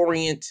on the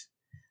Orient.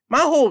 My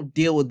whole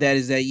deal with that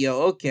is that,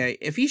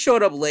 if he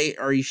showed up late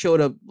or he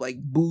showed up like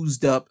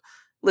boozed up,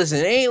 listen,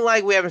 it ain't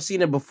like we haven't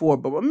seen it before,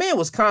 but my man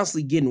was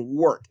constantly getting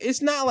work.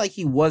 It's not like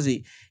he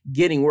wasn't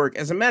getting work.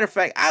 As a matter of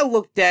fact, I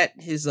looked at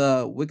his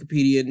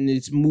Wikipedia and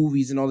his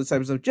movies and all this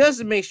type of stuff just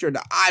to make sure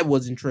that I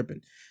wasn't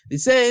tripping. They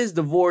said his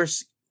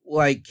divorce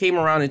came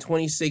around in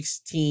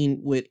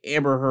 2016 with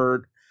Amber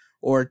Heard,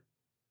 or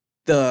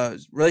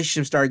the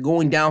relationship started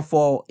going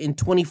downfall in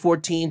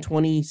 2014,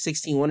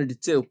 2016, one of the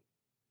two.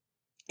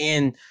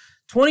 In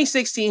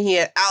 2016, he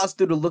had Alice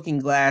Through the Looking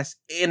Glass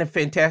and a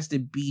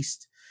Fantastic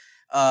Beast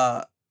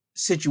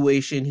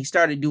situation. He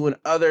started doing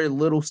other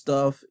little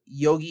stuff.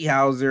 Yogi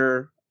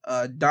Hauser,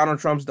 Donald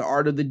Trump's The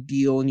Art of the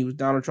Deal, and he was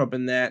Donald Trump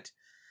in that.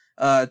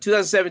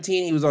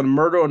 2017, he was on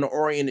Murder on the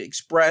Orient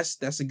Express.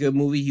 That's a good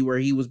movie where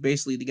he was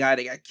basically the guy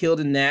that got killed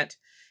in that.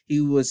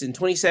 He was in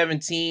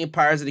 2017,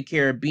 Pirates of the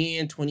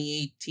Caribbean.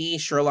 2018,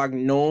 Sherlock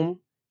Gnome.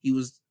 He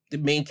was the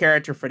main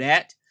character for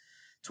that.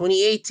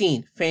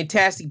 2018,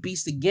 Fantastic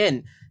Beast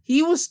again.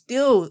 He was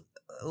still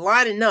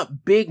lining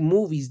up big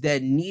movies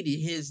that needed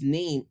his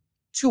name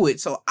to it.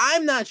 So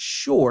I'm not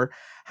sure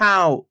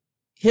how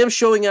him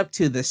showing up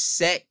to the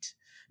set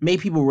made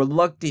people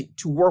reluctant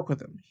to work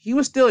with him. He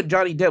was still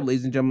Johnny Depp,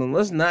 ladies and gentlemen.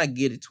 Let's not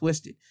get it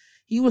twisted.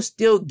 He was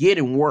still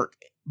getting work.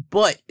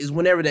 But is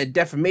whenever that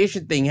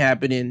defamation thing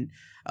happened and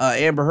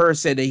Amber Heard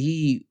said that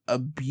he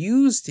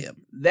abused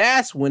him,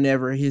 that's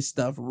whenever his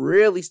stuff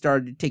really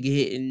started to take a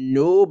hit and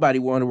nobody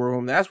wanted to work with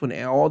him. That's when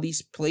all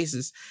these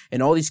places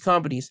and all these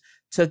companies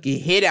took a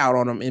hit out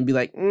on him and be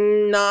like,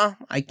 nah,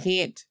 I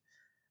can't.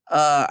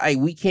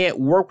 We can't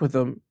work with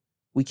him.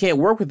 We can't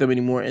work with him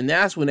anymore. And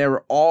that's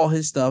whenever all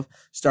his stuff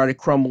started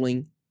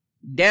crumbling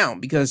down,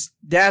 because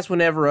that's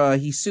whenever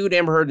he sued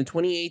Amber Heard in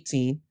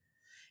 2018.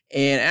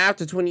 And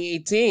after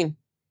 2018,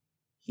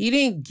 he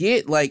didn't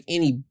get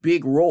any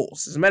big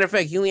roles. As a matter of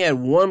fact, he only had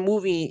one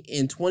movie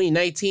in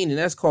 2019, and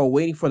that's called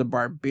Waiting for the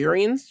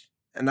Barbarians.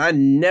 And I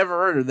never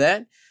heard of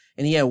that.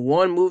 And he had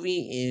one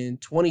movie in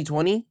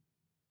 2020.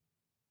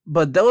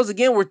 But those,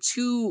 again, were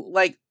two,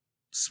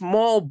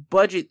 small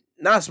budget,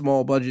 not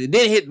small budget. It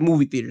didn't hit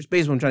movie theaters,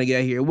 basically what I'm trying to get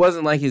at here. It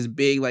wasn't like his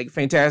big,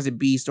 Fantastic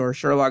Beast or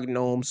Sherlock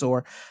Gnomes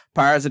or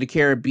Pirates of the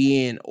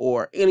Caribbean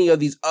or any of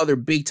these other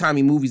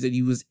big-timey movies that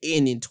he was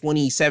in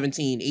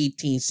 2017,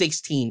 18,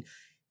 16.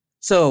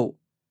 So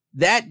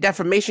that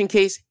defamation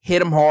case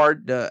hit him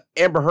hard. The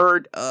Amber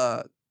Heard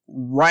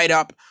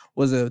write-up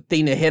was a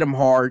thing that hit him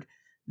hard.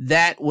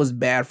 That was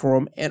bad for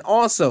him. And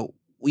also,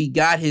 we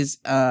got his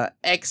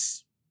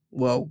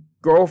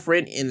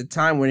girlfriend in the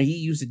time when he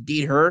used to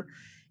date her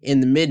in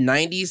the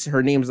mid-90s.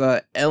 Her name's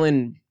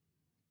Ellen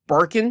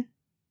Barkin.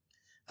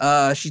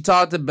 She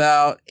talked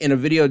about in a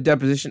video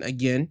deposition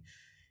again.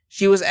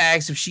 She was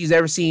asked if she's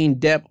ever seen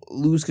Depp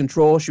lose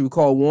control. She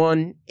recalled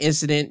one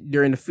incident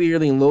during the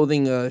Fearly and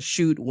Loathing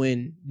shoot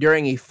when,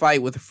 during a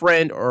fight with a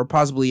friend or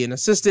possibly an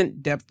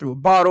assistant, Depp threw a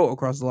bottle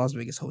across the Las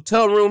Vegas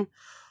hotel room.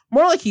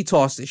 More like he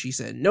tossed it, she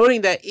said, noting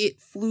that it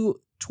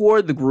flew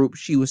toward the group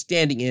she was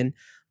standing in,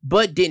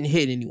 but didn't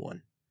hit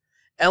anyone.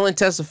 Ellen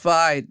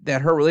testified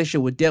that her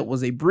relationship with Depp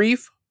was a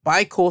brief,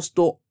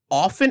 bi-coastal,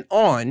 off and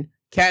on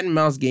cat and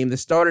mouse game that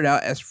started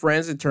out as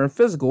friends and turned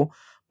physical,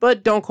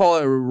 but don't call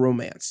it a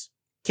romance.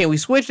 Can we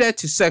switch that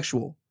to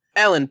sexual?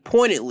 Ellen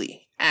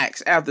pointedly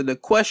asked after the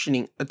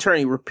questioning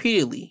attorney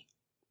repeatedly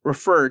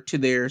referred to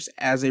theirs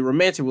as a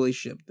romantic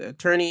relationship. The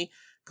attorney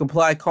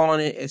complied,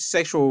 calling it a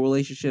sexual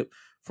relationship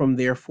from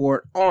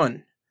therefore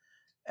on.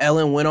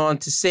 Ellen went on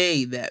to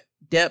say that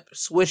Depp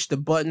switched the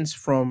buttons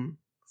from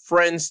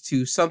friends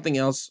to something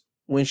else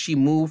when she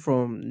moved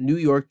from New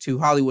York to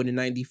Hollywood in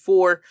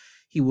 94.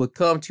 He would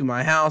come to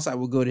my house. I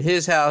would go to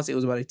his house. It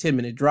was about a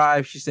 10-minute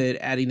drive, she said,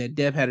 adding that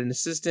Depp had an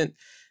assistant.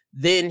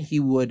 Then he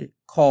would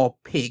call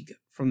Pig.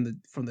 From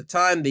the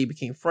time they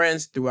became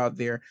friends throughout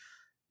their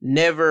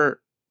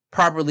never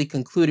properly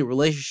concluded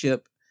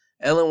relationship,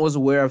 Ellen was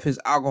aware of his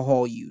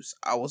alcohol use.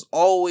 I was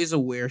always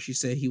aware, she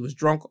said. He was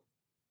drunk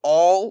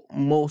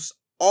almost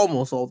all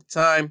the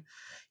time.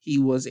 He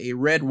was a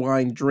red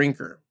wine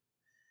drinker.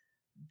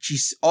 She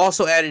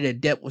also added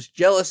that Depp was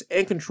jealous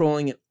and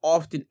controlling and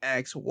often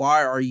asked,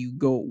 where are you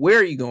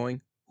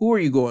going? Who are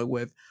you going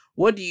with?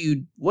 What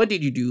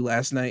did you do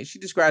last night? She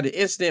described an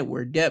incident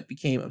where Depp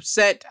became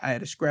upset. I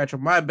had a scratch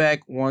on my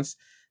back once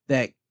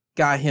that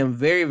got him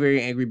very,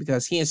 very angry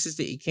because he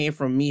insisted it came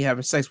from me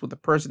having sex with a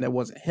person that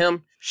wasn't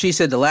him. She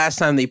said the last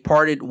time they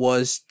parted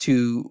was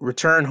to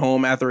return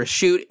home after a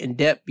shoot, and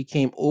Depp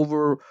became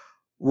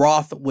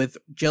overwrought with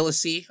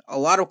jealousy. A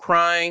lot of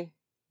crying,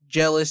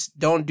 jealous,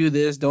 don't do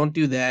this, don't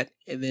do that.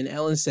 And then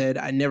Ellen said,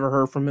 I never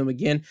heard from him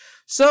again.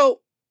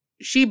 So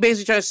she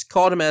basically just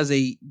called him as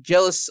a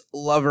jealous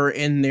lover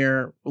in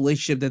their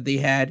relationship that they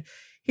had.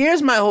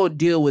 Here's my whole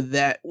deal with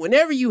that.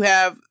 Whenever you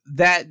have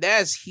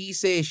that's he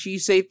say, she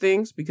say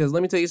things, because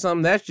let me tell you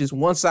something, that's just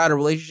one side of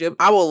relationship.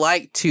 I would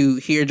like to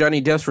hear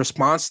Johnny Depp's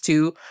response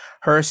to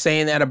her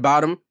saying that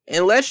about him.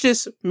 And let's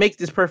just make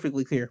this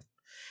perfectly clear.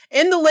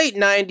 In the late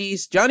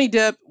 90s, Johnny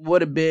Depp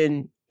would have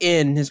been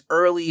in his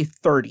early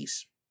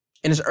 30s.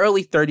 In his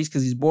early 30s,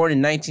 because he's born in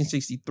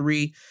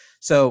 1963.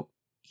 So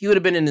he would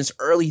have been in his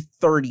early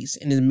 30s,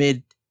 in his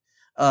mid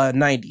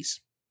 90s.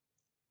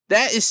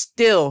 That is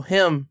still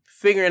him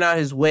figuring out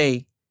his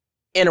way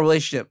in a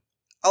relationship.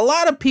 A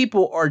lot of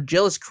people are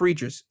jealous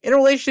creatures. In a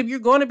relationship, you're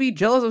going to be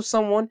jealous of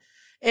someone.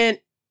 And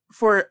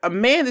for a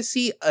man to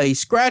see a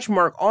scratch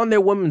mark on their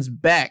woman's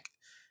back,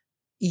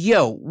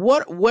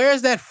 where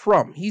is that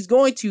from? He's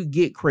going to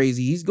get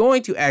crazy. He's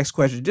going to ask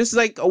questions. Just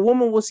like a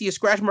woman will see a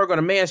scratch mark on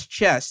a man's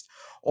chest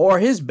or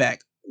his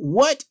back.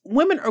 What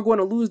women are going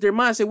to lose their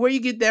mind, say, where you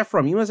get that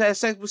from? You must have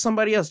sex with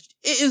somebody else.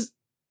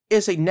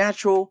 It's a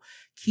natural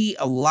key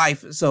of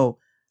life. So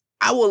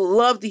I would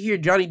love to hear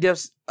Johnny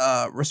Depp's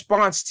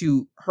response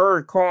to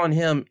her calling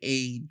him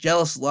a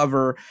jealous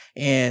lover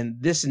and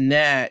this and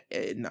that,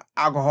 and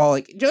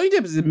alcoholic. Johnny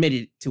Depp has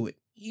admitted to it.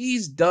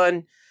 He's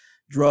done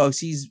drugs.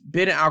 He's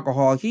been an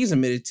alcoholic. He's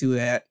admitted to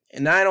that.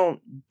 And I don't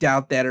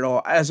doubt that at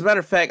all. As a matter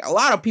of fact, a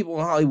lot of people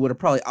in Hollywood are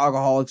probably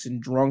alcoholics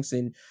and drunks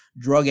and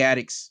drug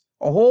addicts.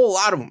 A whole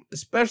lot of them,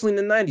 especially in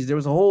the 90s. There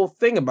was a whole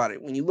thing about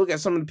it. When you look at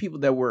some of the people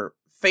that were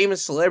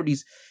famous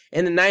celebrities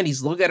in the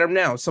 90s, look at them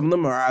now. Some of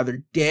them are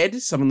either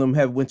dead. Some of them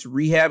have went to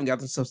rehab and got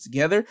themselves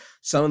together.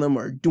 Some of them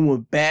are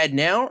doing bad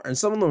now. And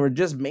some of them are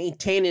just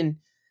maintaining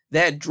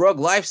that drug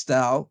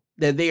lifestyle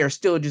that they are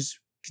still just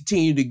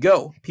continue to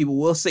go. People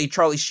will say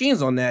Charlie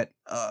Sheen's on that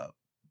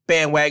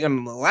bandwagon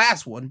on the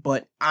last one,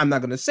 but I'm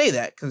not going to say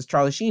that because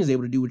Charlie Sheen's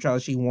able to do what Charlie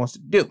Sheen wants to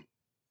do.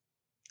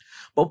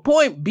 But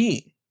point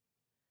being,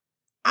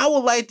 I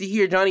would like to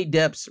hear Johnny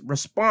Depp's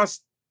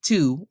response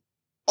to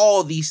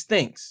all these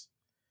things.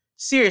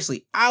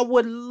 Seriously, I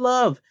would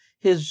love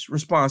his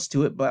response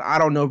to it, but I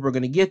don't know if we're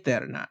going to get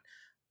that or not.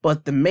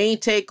 But the main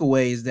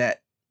takeaway is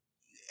that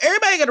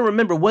everybody got to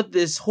remember what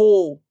this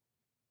whole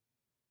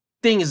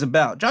thing is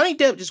about. Johnny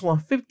Depp just won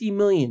 $50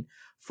 million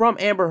from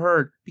Amber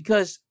Heard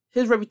because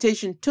his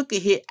reputation took a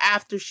hit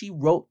after she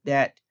wrote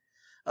that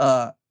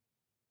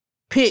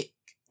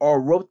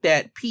wrote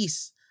that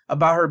piece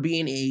about her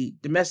being a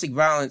domestic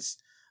violence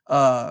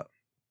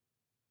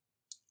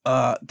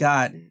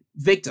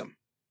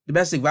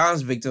domestic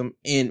violence victim.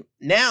 And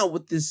now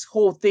with this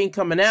whole thing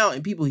coming out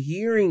and people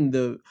hearing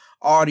the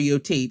audio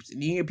tapes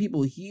and you hear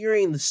people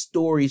hearing the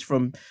stories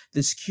from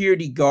the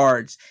security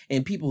guards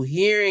and people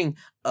hearing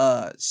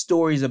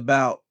stories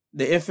about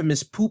the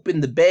infamous poop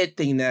in the bed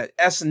thing that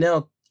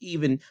SNL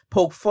even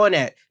poke fun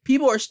at.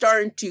 People are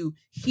starting to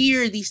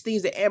hear these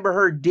things that Amber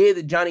Heard did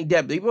to Johnny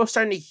Depp. People are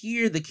starting to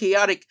hear the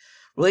chaotic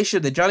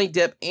relationship that Johnny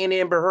Depp and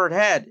Amber Heard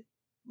had.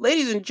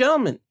 Ladies and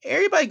gentlemen,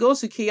 everybody goes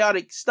through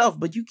chaotic stuff,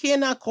 but you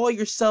cannot call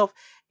yourself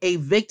a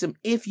victim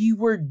if you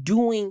were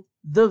doing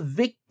the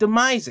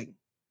victimizing.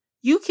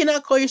 You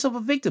cannot call yourself a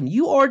victim.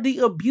 You are the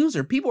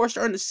abuser. People are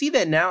starting to see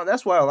that now. And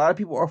that's why a lot of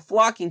people are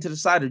flocking to the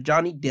side of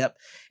Johnny Depp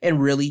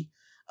and really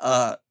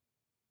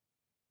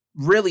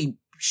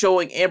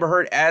showing Amber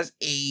Heard as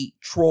a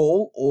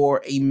troll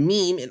or a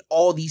meme and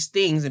all these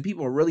things. And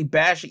people are really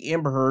bashing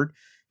Amber Heard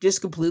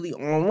just completely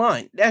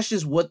online. That's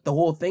just what the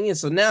whole thing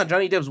is. So now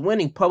Johnny Depp's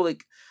winning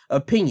public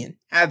opinion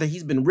after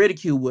he's been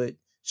ridiculed with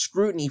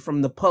scrutiny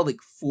from the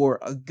public for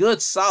a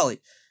good solid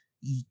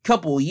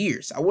couple of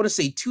years. I want to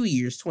say 2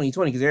 years,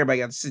 2020, because everybody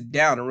got to sit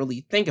down and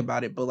really think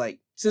about it. But like,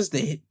 since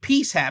the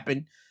piece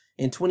happened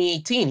in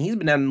 2018, he's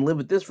been having to live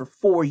with this for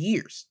 4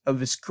 years of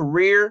his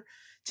career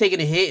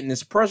taking a hit, and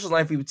his personal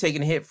life, he was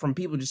taking a hit from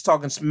people just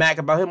talking smack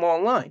about him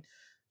online.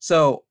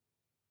 So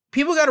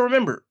people got to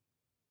remember,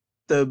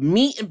 the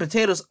meat and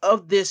potatoes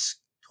of this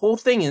whole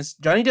thing is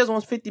Johnny Depp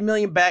wants $50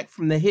 million back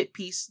from the hit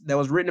piece that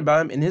was written about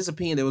him. In his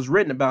opinion, that was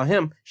written about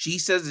him. She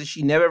says that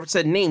she never ever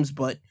said names,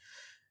 but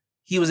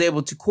he was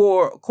able to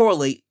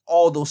correlate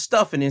all those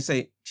stuff and then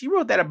say, she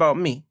wrote that about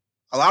me.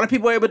 A lot of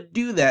people are able to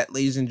do that,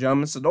 ladies and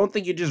gentlemen. So don't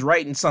think you're just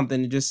writing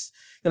something and just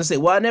going to say,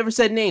 well, I never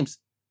said names.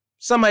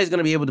 Somebody's going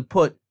to be able to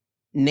put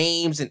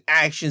names and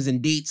actions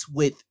and dates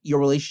with your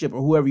relationship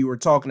or whoever you were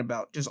talking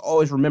about. Just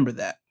always remember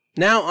that.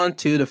 Now on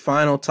to the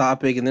final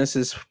topic, and this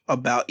is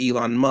about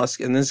Elon Musk,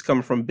 and this is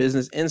coming from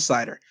Business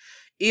Insider.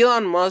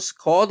 Elon Musk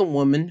called a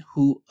woman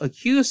who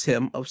accused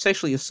him of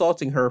sexually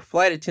assaulting her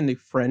flight attendant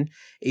friend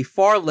a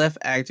far-left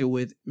actor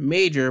with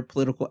major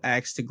political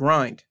axe to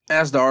grind.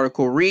 As the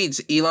article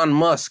reads, Elon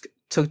Musk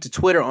took to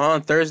Twitter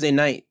on Thursday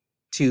night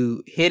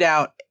to hit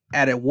out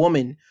at a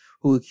woman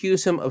who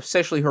accused him of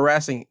sexually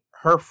harassing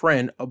her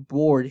friend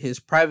aboard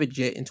his private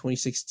jet in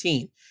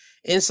 2016.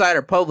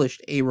 Insider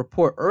published a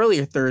report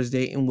earlier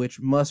Thursday in which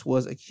Musk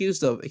was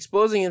accused of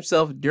exposing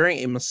himself during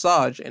a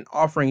massage and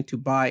offering to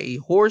buy a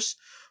horse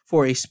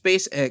for a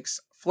SpaceX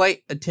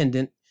flight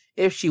attendant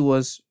if she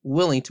was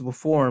willing to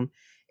perform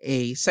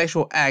a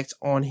sexual act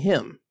on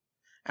him.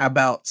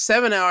 About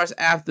 7 hours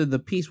after the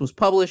piece was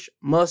published,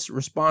 Musk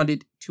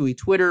responded to a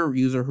Twitter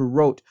user who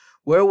wrote,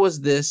 "Where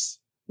was this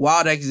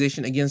wild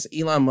accusation against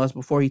Elon Musk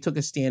before he took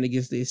a stand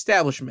against the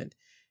establishment?"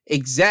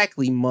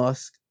 Exactly,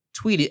 Musk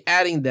tweeted,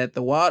 adding that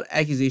the wild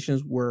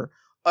accusations were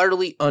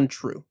utterly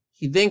untrue.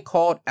 He then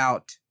called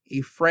out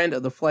a friend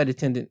of the flight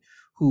attendant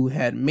who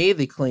had made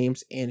the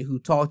claims and who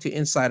talked to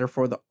Insider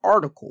for the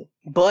article.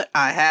 But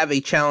I have a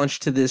challenge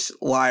to this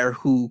liar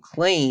who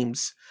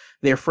claims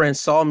their friend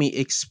saw me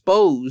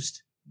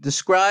exposed.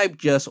 Describe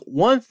just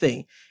one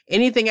thing,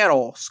 anything at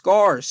all,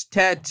 scars,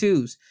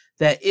 tattoos,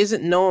 that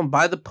isn't known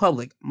by the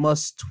public,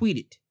 must tweet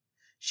it.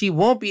 She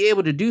won't be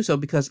able to do so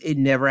because it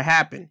never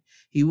happened.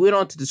 He went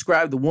on to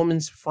describe the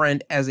woman's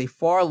friend as a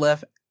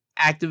far-left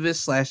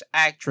activist /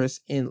 actress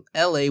in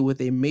LA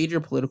with a major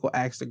political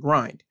axe to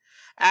grind.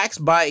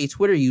 Asked by a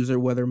Twitter user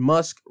whether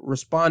Musk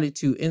responded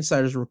to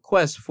Insider's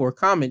request for a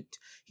comment,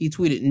 he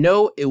tweeted,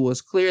 "No, it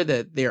was clear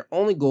that their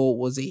only goal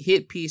was a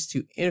hit piece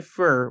to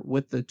interfere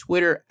with the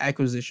Twitter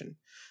acquisition.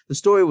 The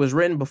story was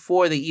written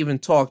before they even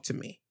talked to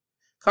me."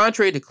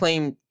 Contrary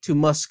to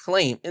Musk's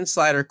claim,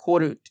 Insider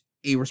quoted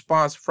a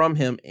response from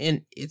him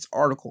in its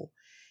article.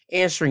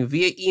 Answering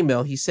via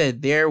email, he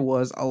said there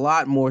was a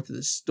lot more to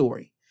the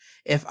story.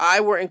 "If I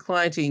were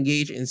inclined to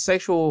engage in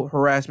sexual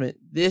harassment,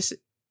 this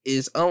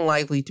is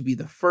unlikely to be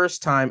the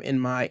first time in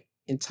my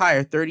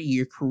entire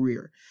 30-year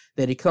career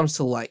that it comes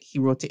to light," he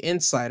wrote to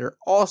Insider,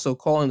 also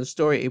calling the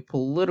story a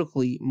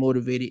politically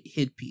motivated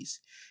hit piece.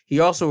 He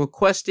also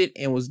requested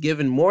and was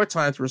given more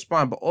time to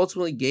respond, but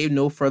ultimately gave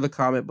no further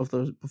comment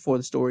before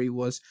the story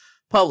was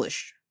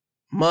published.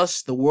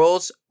 Musk, the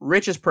world's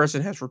richest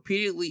person, has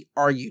repeatedly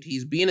argued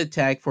he's being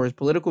attacked for his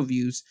political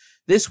views.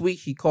 This week,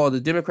 he called the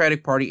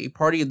Democratic Party a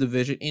party of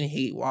division and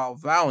hate while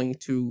vowing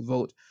to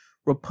vote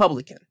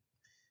Republican.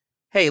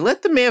 Hey,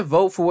 let the man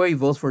vote for where he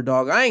votes for,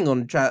 dog. I ain't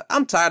gonna try.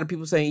 I'm tired of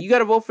people saying, you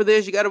gotta vote for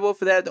this, you gotta vote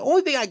for that. The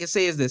only thing I can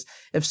say is this.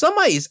 If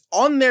somebody is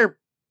on their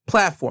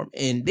platform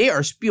and they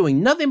are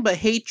spewing nothing but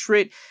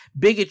hatred,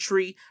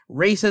 bigotry,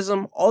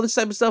 racism, all this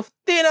type of stuff,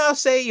 then I'll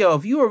say, yo,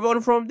 if you were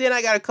voting for him, then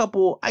I got a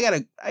couple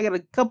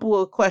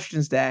of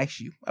questions to ask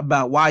you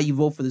about why you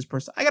vote for this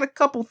person. I got a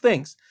couple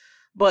things.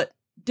 But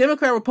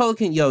Democrat,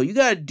 Republican, yo, you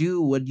gotta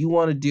do what you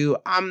want to do.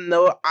 I'm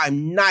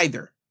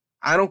neither.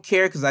 I don't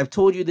care, because I've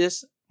told you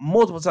this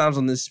multiple times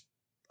on this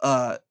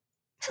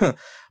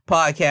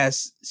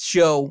podcast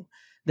show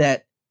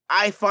that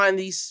I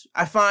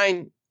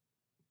find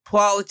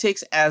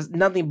politics as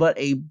nothing but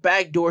a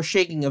backdoor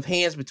shaking of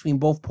hands between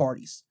both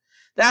parties.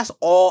 That's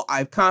all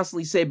I've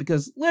constantly said,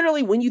 because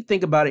literally when you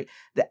think about it,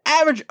 the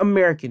average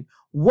American,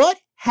 what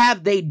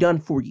have they done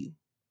for you?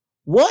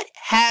 What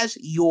has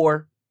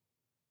your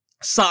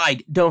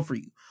side done for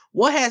you?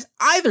 What has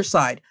either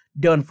side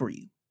done for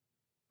you?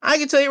 I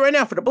can tell you right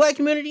now, for the black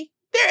community,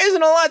 there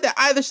isn't a lot that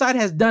either side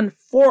has done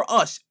for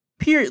us,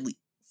 periodly,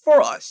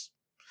 for us.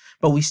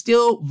 But we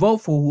still vote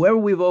for whoever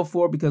we vote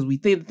for because we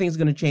think the thing's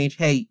going to change.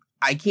 Hey,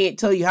 I can't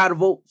tell you how to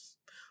vote.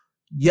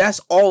 Yes,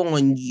 all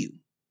on you.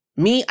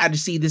 Me, I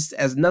just see this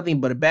as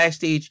nothing but a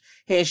backstage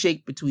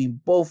handshake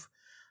between both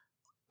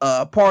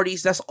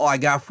parties. That's all I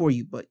got for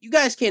you. But you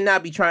guys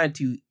cannot be trying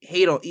to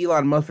hate on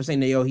Elon Musk for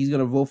saying that, yo, he's going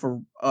to vote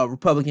for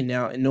Republican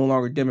now and no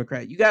longer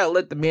Democrat. You got to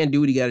let the man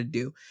do what he got to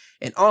do.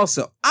 And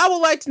also, I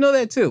would like to know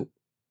that too.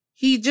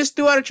 He just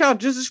threw out a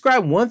challenge. Just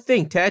describe one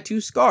thing, tattoo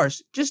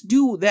scars. Just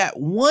do that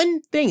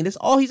one thing. That's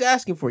all he's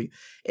asking for you.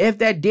 If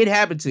that did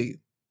happen to you,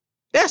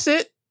 that's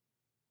it.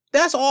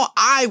 That's all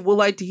I would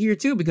like to hear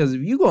too, because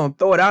if you're going to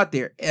throw it out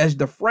there as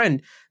the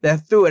friend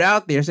that threw it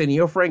out there saying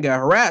your friend got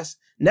harassed,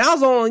 now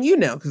it's all on you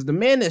now, because the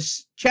man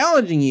that's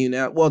challenging you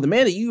now, well, the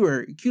man that you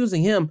were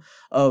accusing him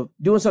of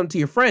doing something to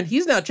your friend,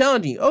 he's now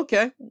challenging you.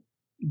 Okay,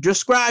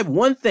 describe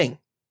one thing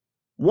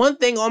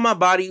on my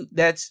body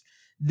that's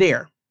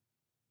there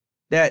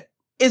that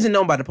isn't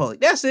known by the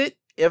public. That's it.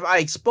 If I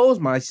expose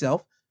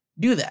myself,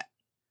 do that.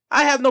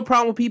 I have no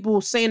problem with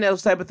people saying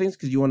those type of things,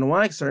 because you want to know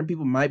why? Certain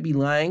people might be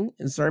lying,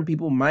 and certain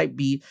people might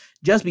be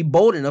just be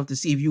bold enough to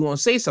see if you want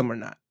to say something or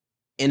not.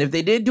 And if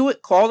they did do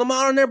it, call them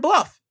out on their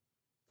bluff.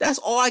 That's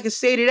all I can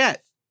say to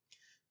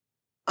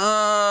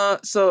that.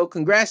 So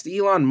congrats to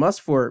Elon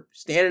Musk for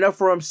standing up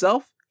for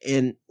himself.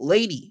 And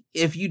lady,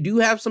 if you do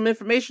have some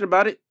information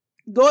about it,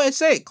 go ahead and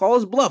say it. Call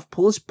his bluff,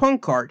 pull his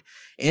punk card,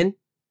 and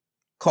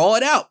call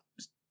it out.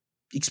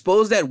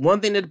 Expose that one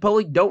thing that the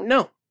public don't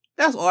know.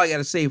 That's all I got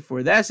to say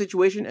for that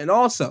situation. And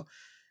also,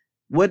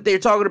 what they're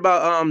talking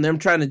about, them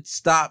trying to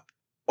stop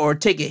or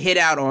take a hit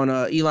out on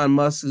Elon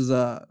Musk's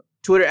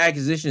Twitter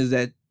acquisition, is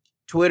that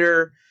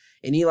Twitter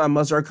and Elon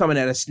Musk are coming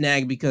at a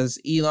snag, because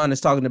Elon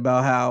is talking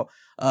about how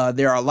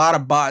there are a lot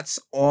of bots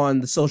on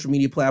the social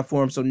media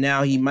platform. So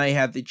now he might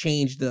have to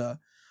change the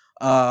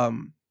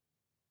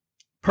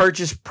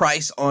purchase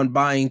price on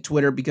buying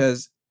Twitter,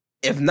 because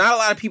if not a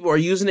lot of people are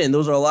using it, and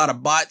those are a lot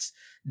of bots,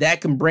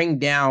 that can bring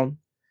down,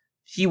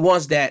 he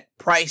wants that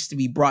price to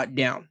be brought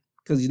down,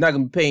 because he's not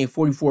going to be paying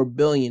 $44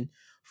 billion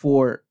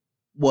for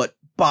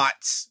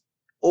bots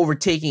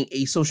overtaking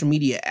a social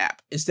media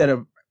app instead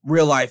of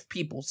real life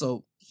people.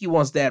 So he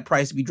wants that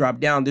price to be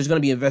dropped down. There's going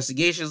to be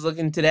investigations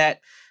looking into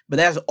that, but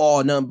that's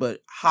all none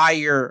but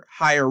higher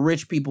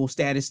rich people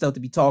status stuff to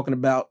be talking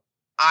about.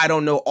 I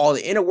don't know all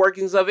the inner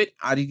workings of it.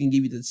 I can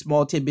give you the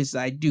small tidbits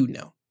that I do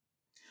know.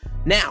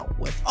 Now,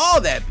 with all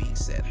that being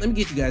said, let me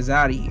get you guys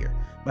out of here.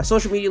 My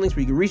social media links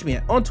where you can reach me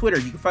at on Twitter.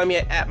 You can find me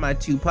at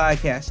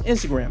My2Podcast,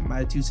 Instagram,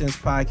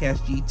 My2CentsPodcast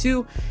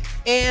G2,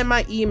 and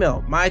my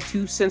email,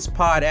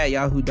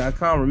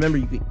 my2centspod@yahoo.com. Remember,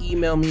 you can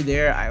email me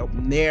there.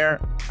 I'm there.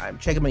 I'm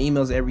checking my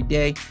emails every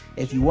day.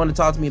 If you want to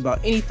talk to me about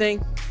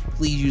anything,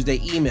 please use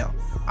that email.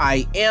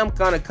 I am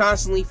going to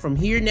constantly, from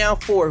here now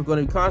forward,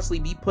 going to constantly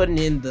be putting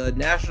in the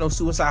National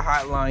Suicide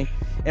Hotline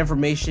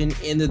information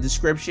in the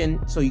description,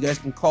 so you guys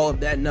can call up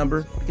that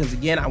number, because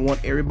again, I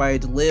want everybody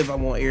to live. I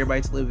want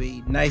everybody to live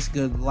a nice,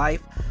 good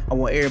life. I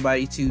want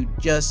everybody to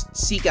just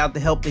seek out the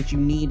help that you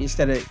need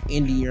instead of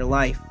ending your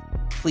life.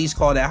 Please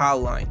call that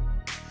hotline.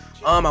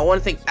 I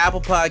want to thank Apple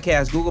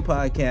Podcasts, Google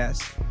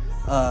Podcasts,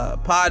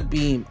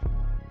 Podbeam,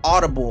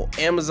 Audible,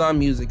 Amazon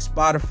Music,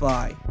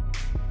 Spotify.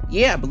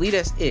 Yeah, I believe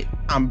that's it.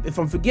 If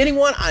I'm forgetting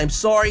one, I'm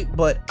sorry,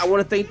 but I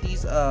want to thank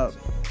these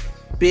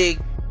big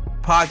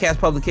podcast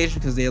publications,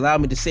 because they allow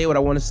me to say what I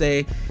want to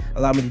say,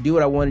 allow me to do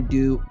what I want to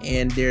do,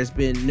 and there's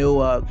been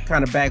no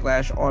kind of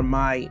backlash on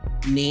my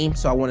name,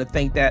 so I want to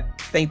thank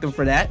them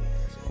for that.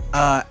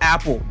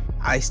 Apple,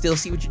 I still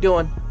see what you're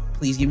doing.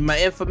 Please give me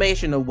my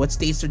information of what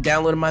states are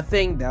downloading my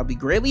thing. That'll be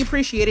greatly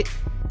appreciated.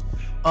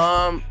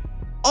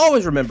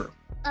 Always remember,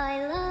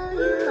 I love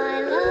you,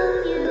 I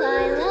love you,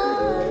 I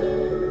love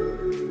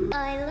you.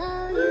 I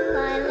love you,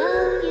 I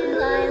love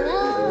you, I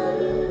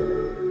love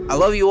you. I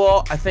love you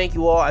all. I thank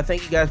you all. I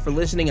thank you guys for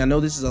listening. I know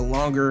this is a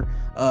longer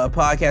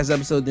podcast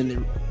episode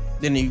than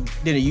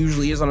it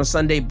usually is on a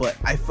Sunday, but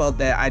I felt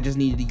that I just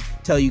needed to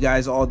tell you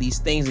guys all these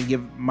things and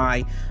give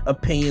my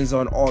opinions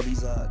on all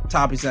these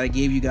topics that I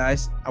gave you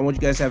guys. I want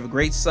you guys to have a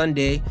great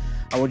Sunday.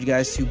 I want you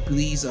guys to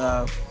please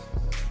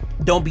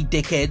don't be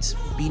dickheads.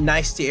 Be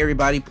nice to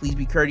everybody. Please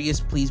be courteous.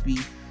 Please be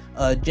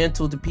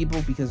gentle to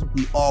people, because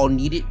we all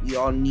need it. We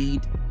all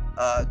need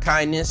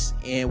kindness,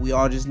 and we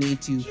all just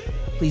need to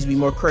please be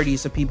more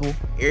courteous to people.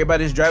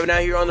 Everybody that's driving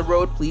out here on the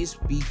road, please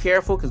be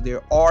careful, because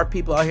there are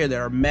people out here that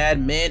are mad,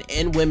 men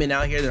and women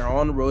out here that are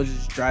on the road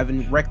just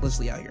driving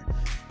recklessly out here.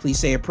 Please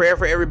say a prayer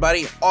for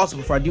everybody. Also,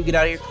 before I do get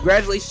out of here,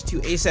 congratulations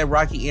to A$AP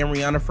Rocky and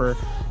Rihanna for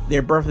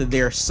their birth of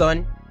their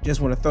son.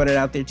 Just want to throw that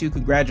out there too.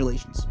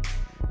 Congratulations.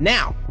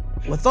 Now,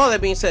 with all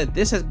that being said,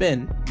 this has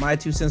been My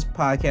 2 Cents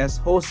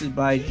Podcast, hosted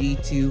by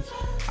G2.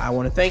 I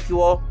want to thank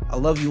you all. I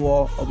love you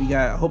all.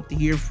 I hope to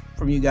hear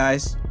from you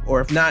guys, or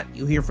if not,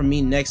 you'll hear from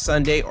me next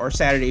Sunday or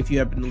Saturday if you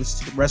have been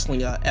listening to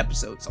wrestling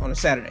episodes on a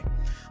Saturday.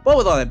 But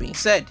with all that being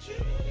said,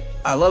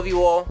 I love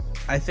you all.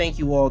 I thank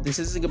you all. This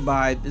isn't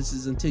goodbye. This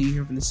is until you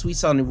hear from the sweet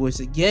sounding voice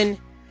again.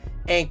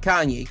 And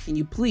Kanye, can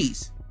you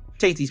please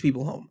take these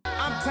people home?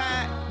 I'm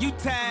tired, you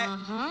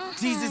tired,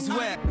 Jesus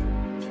wept.